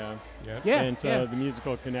Visaria. Yeah. And so the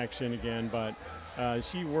musical connection again, but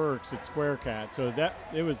she works at Square Cat. So that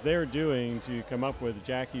it was their doing to come up with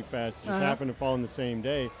Jackie Fest. It just happened to fall in the same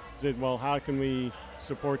day. Said, well, how can we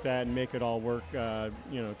support that and make it all work,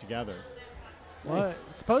 together? Well,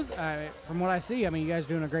 suppose from what I see, I mean, you guys are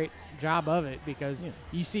doing a great job of it because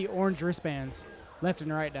you see orange wristbands left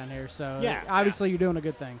and right down here. So obviously you're doing a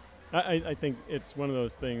good thing. I think it's one of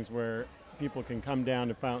those things where people can come down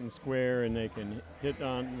to Fountain Square and they can hit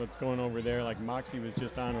on what's going over there. Like Moxie was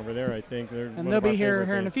just on over there, I think. And they'll be here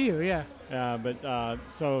in a few,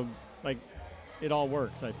 so like it all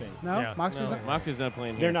works, I think. No, Yeah. Moxie's not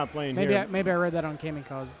playing here. They're not playing maybe here. maybe I read that on Camming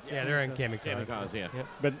Cause. Yeah, they're in Camming Cause, yeah.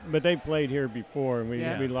 Yep. But they played here before, and we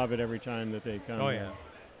Yeah. we love it every time that they come. Oh, yeah.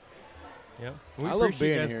 Yeah. We I love appreciate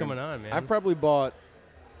being you guys here. coming on, man. I've probably bought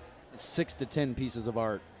 6 to 10 pieces of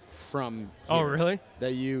art from Oh, here really?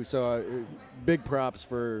 that you big props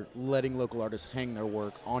for letting local artists hang their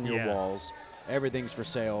work on your Yeah. walls. Everything's for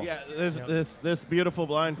sale. Yeah, there's this beautiful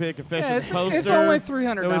Blind Pig Confessions it's poster. only that we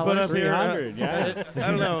put $300. up here. $300, yeah.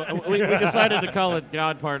 I don't know. We decided to call it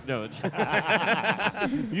God Part Note.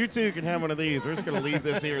 You too can have one of these. We're just going to leave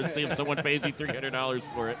this here and see if someone pays you $300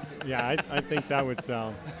 for it. Yeah, I think that would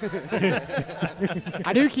sell.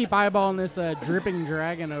 I do keep eyeballing this dripping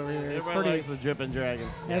dragon over here. It's Everybody pretty. likes the Drippin' Dragon.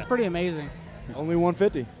 Yeah, it's pretty amazing. Only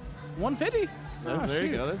 150. 150. Oh, Oh, there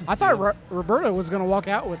you shoot. go. That's a I thought steal. Roberto was going to walk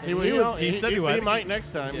out with it. He said he would. He might next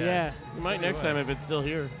time. Yeah. He might next time if it's still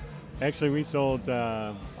here. Actually, we sold,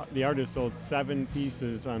 the artist sold 7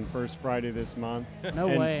 pieces on first Friday this month. No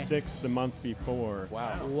and way. 6 the month before.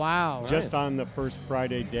 Wow. Wow. Just on the first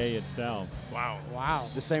Friday day itself. Wow. Wow.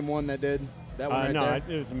 The same one that did that one right no, there?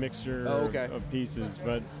 it was a mixture Oh, okay. of pieces,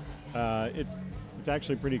 but it's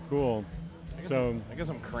actually pretty cool. I got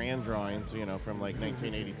some crayon drawings, from like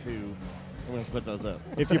 1982. I'm going to put those up.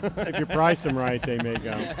 If you price them right, they may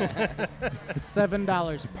go.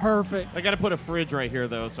 $7. Perfect. I got to put a fridge right here,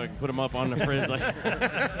 though, so I can put them up on the fridge.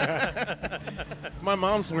 My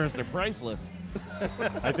mom swears they're priceless.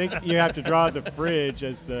 I think you have to draw the fridge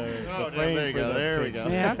as the frame there you for go. the There we pig. go.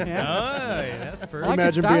 Yeah, Oh, yeah. yeah, that's perfect. like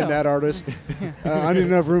Imagine his being style. that artist. I need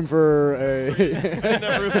enough room for a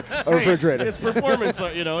refrigerator. It's performance.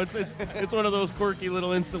 It's one of those quirky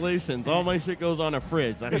little installations. All my shit goes on a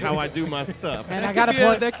fridge. That's how I do my stuff. And I That got to could be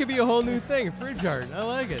put. that could be a whole new thing, fridge art. I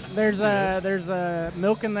like it. There's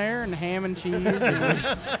milk in there and ham and cheese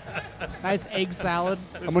and nice egg salad.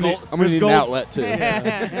 I'm gonna need an gold- outlet too.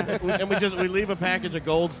 And we leave a package of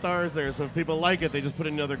gold stars there, so if people like it, they just put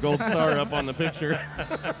another gold star up on the picture.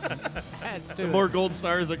 Let's The do it. more gold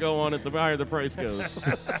stars that go on it, the higher the price goes.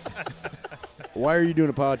 Why are you doing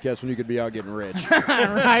a podcast when you could be out getting rich?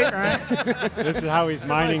 right. This is how he's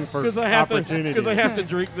mining for Because opportunity. I have to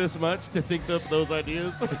drink this much to think up those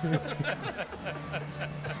ideas.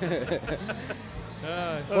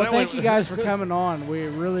 Well, thank you guys for coming on. We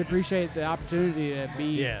really appreciate the opportunity to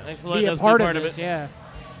be Thanks for be letting a us part be of part of this. it. Yeah.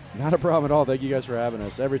 Not a problem at all. Thank you guys for having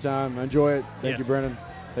us. Every time. I enjoy it. Thank you, Yes. Brennan.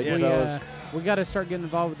 Thank you, We fellas. we got to start getting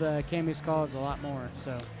involved with the Cammy's Cause a lot more.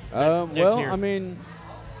 So next Well, year. I mean,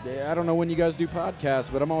 I don't know when you guys do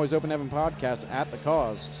podcasts, but I'm always open to having podcasts at the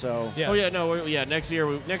cause. So Yeah. Oh yeah, no, next year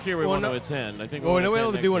we Well, want no- to attend. I think Well, we'll we'll be able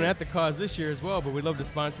attend to do next one year. at the cause this year as well, but we'd love to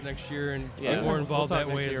sponsor next year and Yeah. get more We'll involved talk that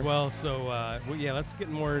way next as year. well. So, let's get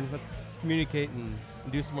more, let's communicate and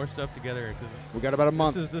do some more stuff together. Because we got about a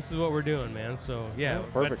month. This is what we're doing, man. So, yeah.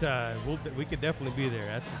 Perfect. But, we could definitely be there.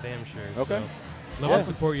 That's for damn sure. Okay. So, love to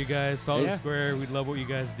support you guys. Fountain Yeah. Square, we love what you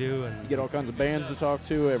guys do. And You get all kinds of bands to talk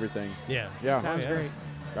to, everything. Yeah. Yeah. Sounds great.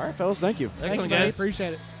 All right, fellas. Thank you. Thank you, Excellent, buddy. guys.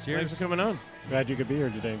 Appreciate it. Cheers. Thanks for coming on. Glad you could be here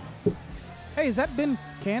today. Hey, is that Ben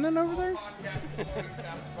Cannon over there?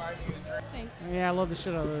 Thanks. Yeah, I love the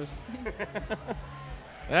shit out of those.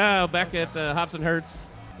 Back at Hops and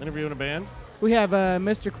Hertz, interviewing a band. We have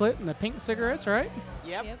Mr. Clit and the pink cigarettes, right?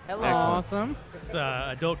 Yep. Hello. Awesome. It's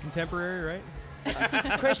adult contemporary,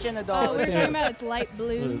 right? Christian adult. Oh, we were talking about it's light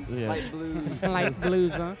blues. Yeah. Light blues. Light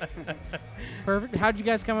blues, huh? Perfect. How'd you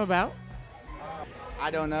guys come about? I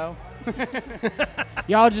don't know.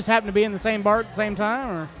 Y'all just happen to be in the same bar at the same time,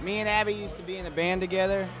 or? Me and Abby used to be in a band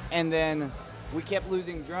together, and then we kept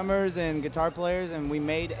losing drummers and guitar players, and we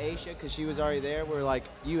made Aisha because she was already there. We're like,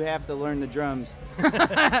 you have to learn the drums.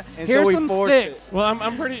 And Here's so we some forced sticks. it. Well,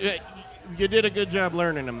 I'm pretty. You did a good job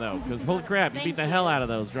learning them though, because holy crap, you beat the hell out of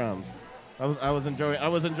those drums. I was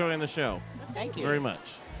enjoying the show. Thank you. Very much.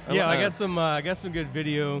 Yeah, I got some good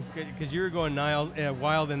video because you were going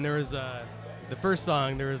wild, and there was the first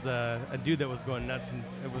song. There was a dude that was going nuts, and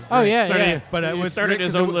it was great. Oh, yeah. But it he was started great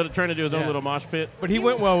his 'cause own it- little, trying to do his own yeah. little mosh pit. But he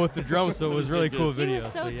went well with the drums, so it was really cool He video.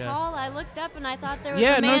 was so yeah. tall, I looked up and I thought there was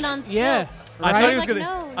Yeah, a no man sh- on stilts. yeah. I Right? thought he was like, gonna.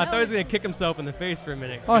 no, I thought he was it's gonna kick himself in the face for a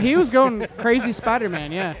minute. Oh, he was going crazy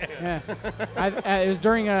Spider-Man. Yeah. It was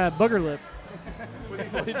during Booger Lip.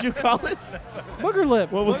 What did you call it? Booger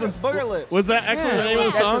Lip. What was this? Booger Lips. Was that actually the name of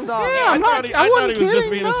the That's song? the song. Yeah, Yeah, I'm not. I thought wasn't he was just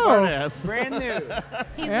kidding, being a no. smartass.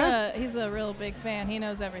 brand new. He's a real big fan. He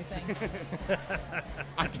knows everything.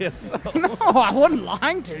 I guess so. No, I wasn't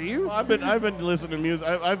lying to you. I've been listening to music.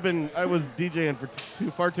 I was DJing for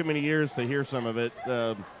far too many years to hear some of it,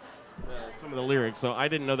 some of the lyrics. So I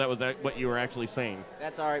didn't know that was what you were actually saying.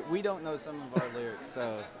 That's all right. We don't know some of our lyrics,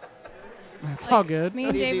 so That's all good. Me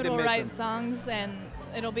and It's easy David to will miss write 'em. songs, and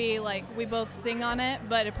it'll be like we both sing on it,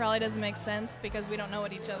 but it probably doesn't make sense because we don't know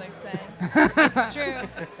what each other's saying. It's true.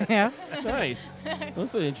 Yeah. Nice.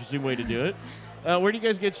 That's an interesting way to do it. Where do you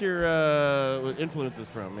guys get your influences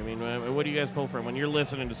from? I mean, what do you guys pull from when you're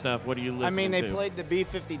listening to stuff? What do you listen I mean, to? they played the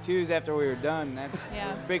B-52s after we were done. That's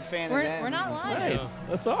Yeah. a big fan We're, of them. we're not lying. Nice.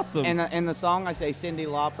 That's awesome. And in the song, I say Cyndi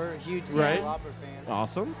Lauper, huge Cyndi Right. Lauper fan.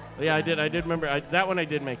 Awesome. Yeah, I did remember that one. I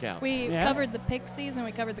did make out. We Yeah. covered the Pixies and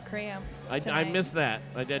we covered the Cramps. I tonight. missed that.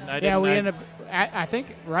 I did. Yeah, we ended up. I think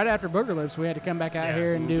right after Booger Lips, we had to come back out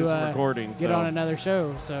here and do some recording. get so. on another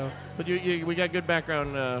show. So But we got good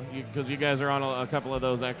background because you guys are on a couple of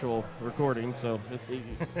those actual recordings, so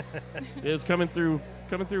it's coming through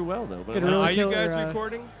well though. But Get a really Are you killer, guys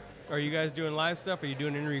recording? Are you guys doing live stuff? Are you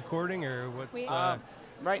doing any recording or what's?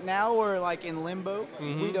 Right now, we're like in limbo.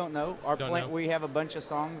 Mhm. We don't know. Our Don't plan. know. We have a bunch of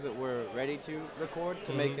songs that we're ready to record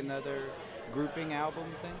to make Mhm. another grouping album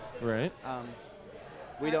thing. Right.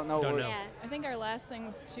 We don't know. Don't where- know. I think our last thing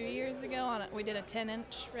was 2 years ago. We did a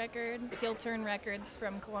 10-inch record. Heel Turn Records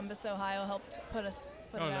from Columbus, Ohio, helped put it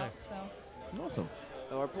Oh, out. nice. So Awesome.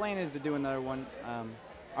 So our plan is to do another one.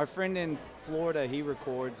 Our friend in Florida, he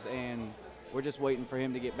records, and we're just waiting for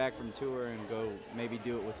him to get back from tour and go maybe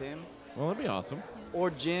do it with him. Well, that'd be awesome. Or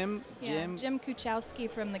Jim. yeah, Jim Kuchowski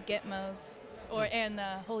from the Gitmos and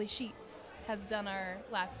Holy Sheets has done our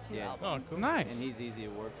last two Yeah. albums. Oh, cool. nice. And he's easy to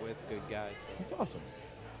work with. Good guy. So. That's awesome.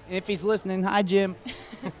 And if he's listening, hi Jim.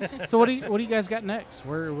 So what do you guys got next?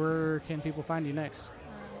 Where can people find you next?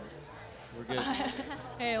 We're good.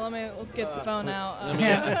 Hey, let me get the phone out. Make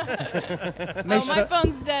Oh, sure- my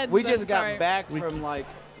phone's dead. We so just got sorry. back from like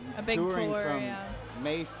A big touring tour, from yeah.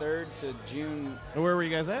 May 3rd to June. And where were you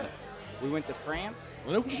guys at? We went to France.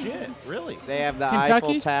 No shit. Really? They have the Kentucky?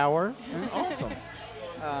 Eiffel Tower. That's awesome.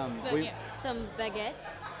 We, Some baguettes.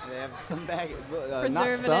 They have some baguettes. Not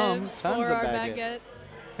Preservatives some, tons for of our baguettes.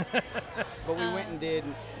 baguettes. But we went and did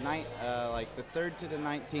like the 3rd to the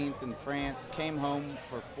 19th in France. Came home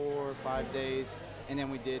for 4 or 5 days, and then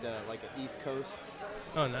we did like an East Coast.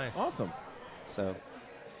 Oh, nice. Awesome. So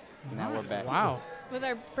now we're back. Wow. With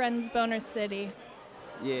our friends Boner City.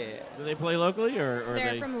 Yeah. Do they play locally or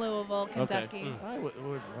They're they? from Louisville, Kentucky. Okay.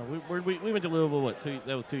 We went to Louisville.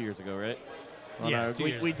 That was 2 years ago, right? Yeah, 2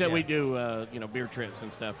 years, we yeah. do beer trips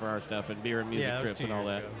and stuff for our stuff and beer and music Yeah, that was trips 2 and all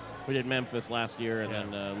years that. ago. We did Memphis last year and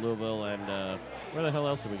then Louisville and where the hell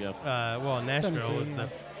else did we go? Well, Nashville was Tennessee,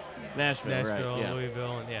 the Nashville, Nashville, right? Yeah.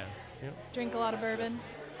 Louisville, and yeah. Yep. Drink a lot of bourbon.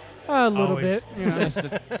 A little Always. bit. You know. Just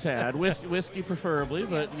a tad. Whiskey preferably,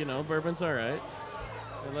 but, bourbon's all right.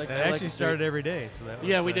 That actually started every day. So that was,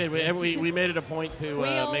 yeah, we did. We made it a point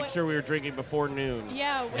to make sure we were drinking before noon.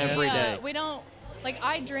 Yeah, every day. We don't. Like,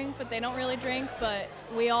 I drink, but they don't really drink, but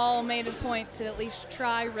we all made a point to at least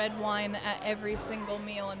try red wine at every single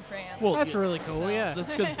meal in France. Well, that's really cool, yeah.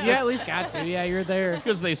 That's because you at least got to. Yeah, you're there. It's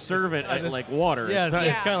because they serve it at, like, water. Yeah,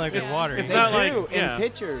 it's kind of like it's water. It's They not do, like in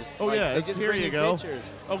pitchers. Oh, Like, yeah, they it's just here bring you you go. pitchers.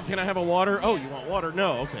 Oh, can I have a water? Oh, you want water?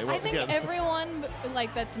 No. Okay, well, I think yeah. everyone,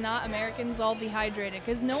 like, that's not Americans all dehydrated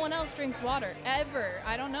because no one else drinks water, ever.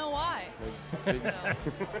 I don't know why.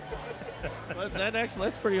 But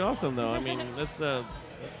that's pretty awesome, though. I mean, that's a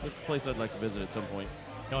place I'd like to visit at some point.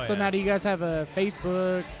 So now do you guys have a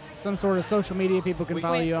Facebook, some sort of social media people can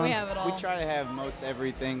follow you on? We have it all. We try to have most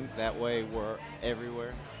everything. That way we're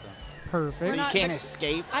everywhere. So. Perfect. So you can't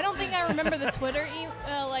escape. I don't think I remember the Twitter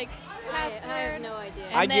password. I have no idea.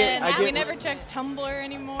 And we never check Tumblr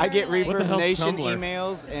anymore. I get like, Reverb Nation Tumblr?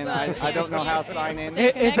 emails, and I don't know how to sign in.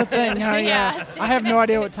 It's a thing, huh? Yeah. stay I have no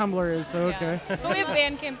idea what Tumblr is, so okay. But we have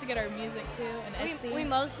Bandcamp to get our music too, and Etsy. We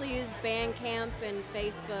mostly use Bandcamp and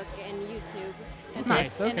Facebook and YouTube. And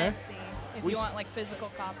Nice, and okay. Etsy, if We you s- want like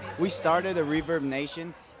physical copies. We started a Reverb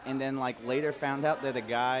Nation, and then like later found out that a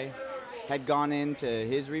guy had gone into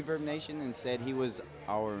his Reverb Nation and said he was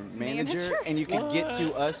our manager, and you could get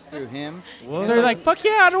to us through him. So you're like, fuck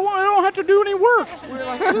yeah, I don't have to do any work. We're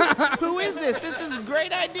like, who is this? This is a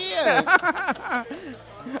great idea. I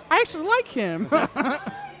actually like him.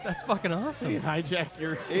 That's fucking awesome. He hijacked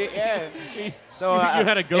your. Yeah. So You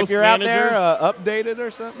had a ghost if you're out manager? there, update it or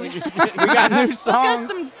something. We got new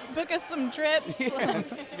songs. Book us some trips. You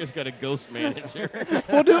guys got a ghost manager.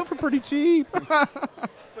 We'll do it for pretty cheap.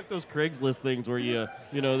 It's like those Craigslist things where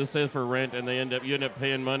they say for rent and you end up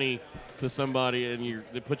paying money to somebody and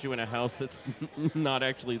they put you in a house that's not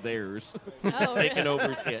actually theirs. Oh, Taking really?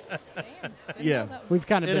 over shit. Damn, Yeah. We've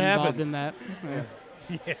kind of It been involved happens. in that. Yeah.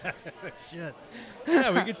 Yeah, shit.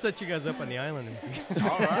 Yeah, we could set you guys up on the island.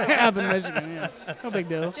 Up in Michigan, yeah. No big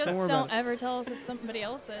deal. Just worry don't about it. ever tell us it's somebody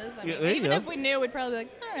else's. I Yeah, mean, there you even go. if we knew, we'd probably be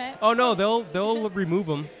like, all right. Oh no, they'll remove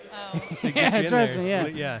them. Oh. To get Yeah, you in trust there. me,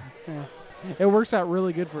 yeah. Yeah. It works out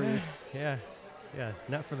really good for you. Yeah. Yeah.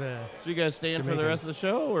 Not for the. So you guys staying for the rest of the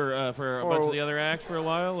show, or for a For bunch of the other acts for a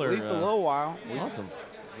while, or At least a little while. Awesome.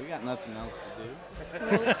 We got nothing else to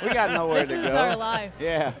do. We got nowhere This to go. is our life.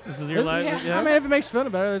 Yeah. This is your life. I mean, if it makes you feel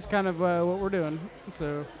better, that's kind of what we're doing.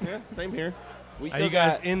 So Yeah, same here. We Are still you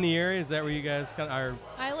guys got. in the area? Is that where you guys kind of are?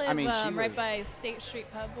 I live I mean, she right lives- by State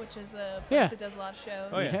Street Pub, which is a Yeah. place that does a lot of shows.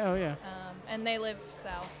 Oh, yeah. Hell yeah. And they live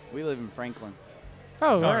south. We live in Franklin.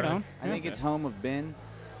 Oh, right really? on. I think it's home of Ben.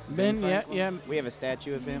 Ben, yeah, Franklin. yeah. We have a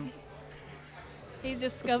statue of him. He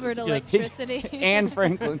discovered good. electricity. And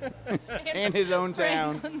Franklin. And his own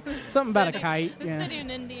town. Franklin, the Something about a city- kite, The yeah. city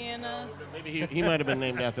in Indiana. Maybe he might have been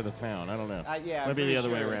named after the town. I don't know. Yeah, I'm Might be the pretty other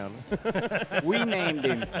way sure. around. We named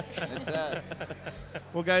him. That's us.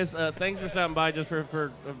 Well, guys, thanks for stopping by just for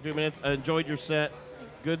a few minutes. I enjoyed your set.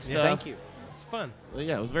 Good stuff. Thank you. It's fun. Well,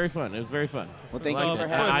 yeah, it was very fun. It was very fun. Well, thank I you liked for it.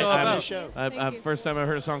 having us all on the about. show. Thank you. First time I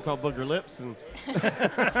heard a song called Booger Lips, and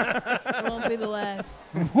It won't be the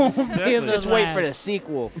last. Exactly. Just wait for the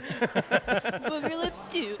sequel. Booger Lips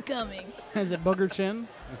 2 coming. Is it Booger Chin?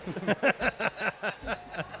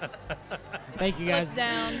 Thank you guys. Slip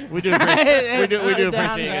down. we do appreciate, we do Slide down,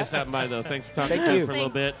 appreciate you yeah. guys stopping by, though. Thanks for talking Thank to us you. for a little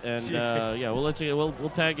bit, Thanks. and yeah, we'll let you. We'll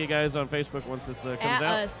tag you guys on Facebook once this comes At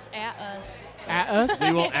out. us. At us. At us?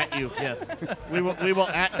 We will at you. Yes, we will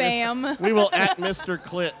at Fam. We will at Mr.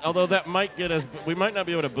 Clit. Although that might get us. We might not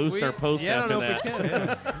be able to boost our post yeah, after I don't know that. if we can.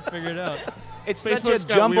 Yeah. Figure it out. It's Facebook's such a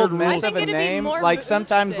got jumbled weird mess rules. I of think a it'd be name. more Like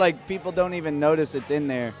sometimes, boosted. like people don't even notice it's in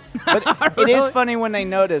there. But it is funny when they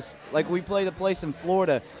notice. Like we played a place in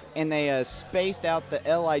Florida, and they spaced out the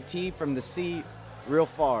LIT from the C real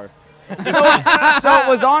far. So it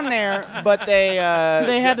was on there, but they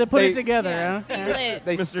had to put it together, Yeah, huh? C-lit.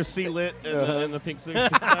 They Mr. C lit in the pink suit.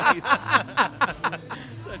 Nice.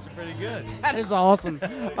 That's pretty good. That is awesome.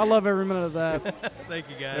 I love every minute of that. Thank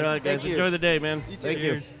you, guys. All right, guys, Thank you. enjoy the day, man. Thank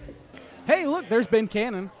you. Cheers. Hey, look, there's Ben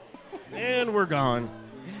Cannon. And we're gone.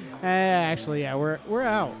 Actually, yeah, we're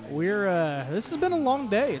out. This has been a long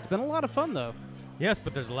day. It's been a lot of fun though. Yes,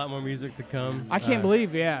 but there's a lot more music to come. I can't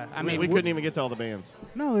believe, yeah. I mean, we couldn't even get to all the bands.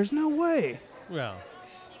 No, there's no way. Well,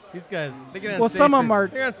 these guys, they get on Well, stage some of for- 'em are-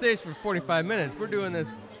 They're on stage for 45 minutes. We're doing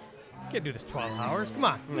this. Can't do this 12 hours. Come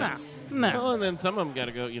on. No. Well, and then some of them got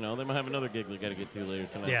to go. They might have another gig they got to get to later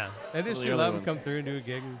tonight. Yeah, that is Some of the true. A other lot of them ones. come through and do a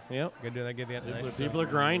gig. And Yep. Gotta do that. Get that People, night. people are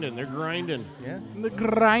grinding. They're grinding. Yeah. The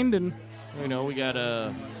grinding. We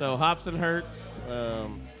got so Hops and Hertz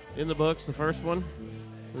in the books. The first one.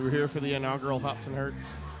 We were here for the inaugural Hops and Hertz.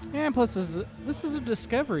 And plus, this is a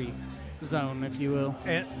discovery zone, if you will.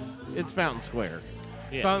 And it's Fountain Square.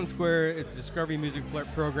 It's Fountain Square. It's Discovery Music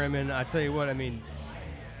Program, and I tell you what, I mean,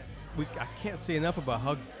 I can't say enough about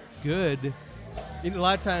how good. A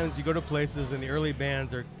lot of times you go to places and the early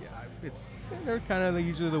bands they're kind of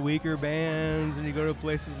usually the weaker bands, and you go to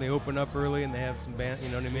places and they open up early and they have some band, you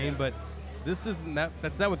know what I mean? But this isn't that.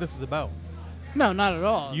 That's not what this is about. No, not at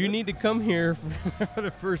all. You need to come here for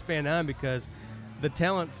the first band on, because the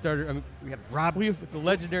talent started. I mean, we had the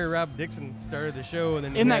legendary Rob Dixon started the show, and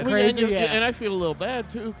then isn't that crazy? And I feel a little bad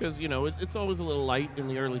too, because it's always a little light in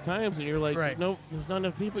the early times, and you're like, no, there's not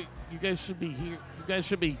enough people. You guys should be here. You guys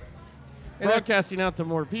should be broadcasting out to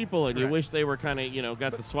more people, and you wish they were kind of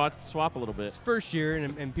got to swap a little bit. It's first year,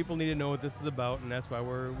 and people need to know what this is about, and that's why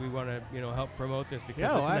we want to help promote this,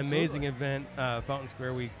 because it's an amazing event. Fountain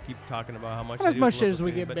Square, we keep talking about how much. And as much as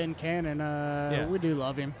we get Ben Cannon, we do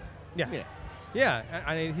love him. Yeah,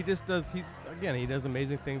 I mean, he just does. He does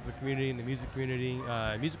amazing things for the community and the music community.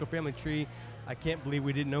 Musical Family Tree. I can't believe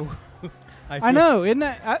we didn't know. I know, isn't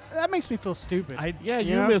that makes me feel stupid. You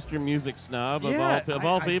Mr. Music Snob of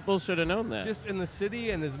all people should have known that. Just in the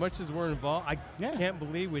city, and as much as we're involved, I can't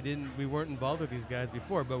believe we weren't involved with these guys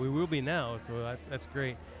before, but we will be now. So that's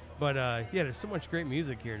great. But there's so much great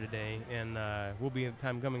music here today, and we'll be in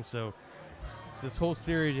time coming. So this whole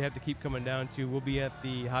series you have to keep coming down to. We'll be at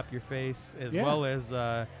the Hop Your Face as well as.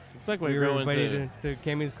 It's like we were invited to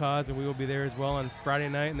Cammy's Cause, and we will be there as well on Friday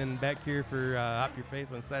night, and then back here for Hop Your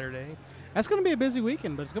Face on Saturday. That's going to be a busy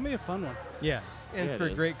weekend, but it's going to be a fun one. Yeah, and for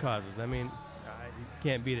great causes. I mean, you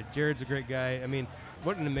can't beat it. Jared's a great guy. I mean,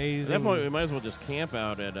 what an amazing. At that point, we might as well just camp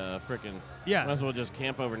out at frickin'. Yeah. Might as well just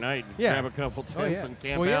camp overnight and grab a couple tents and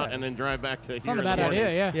camp out, and then drive back to it's here. Not a bad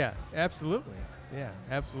idea, Yeah, absolutely. Yeah,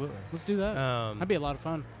 absolutely. Let's do that. That'd be a lot of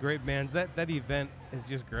fun. Great bands. That event has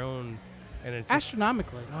just grown, and it's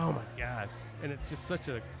astronomically. Oh my God! And it's just such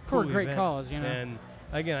a for cool a great event. cause, And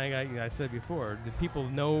again, I said before, the people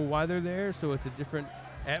know why they're there, so it's a different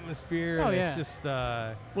atmosphere. Oh, and yeah. It's just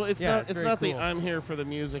well, it's not cool. the I'm here for the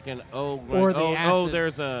music and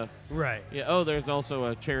there's a there's also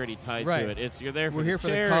a charity tied to it. It's you're there for We're here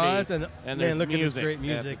charity, for the cause, and there's look music at this great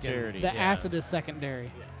music at the charity. The acid is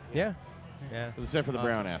secondary. Yeah. Except for the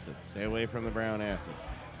brown acid. Stay away from the brown acid.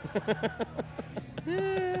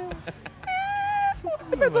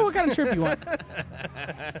 Depends on what kind of trip you want.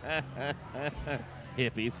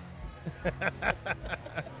 Hippies.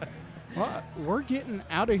 Well, we're getting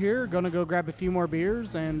out of here. Going to go grab a few more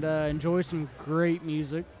beers and enjoy some great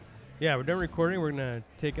music. Yeah, we're done recording. We're going to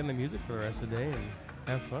take in the music for the rest of the day and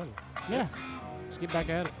have fun. Yeah. Let's get back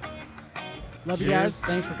at it. Love you guys.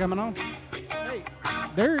 Thanks for coming on. Hey,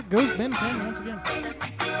 there goes Ben Penn once again.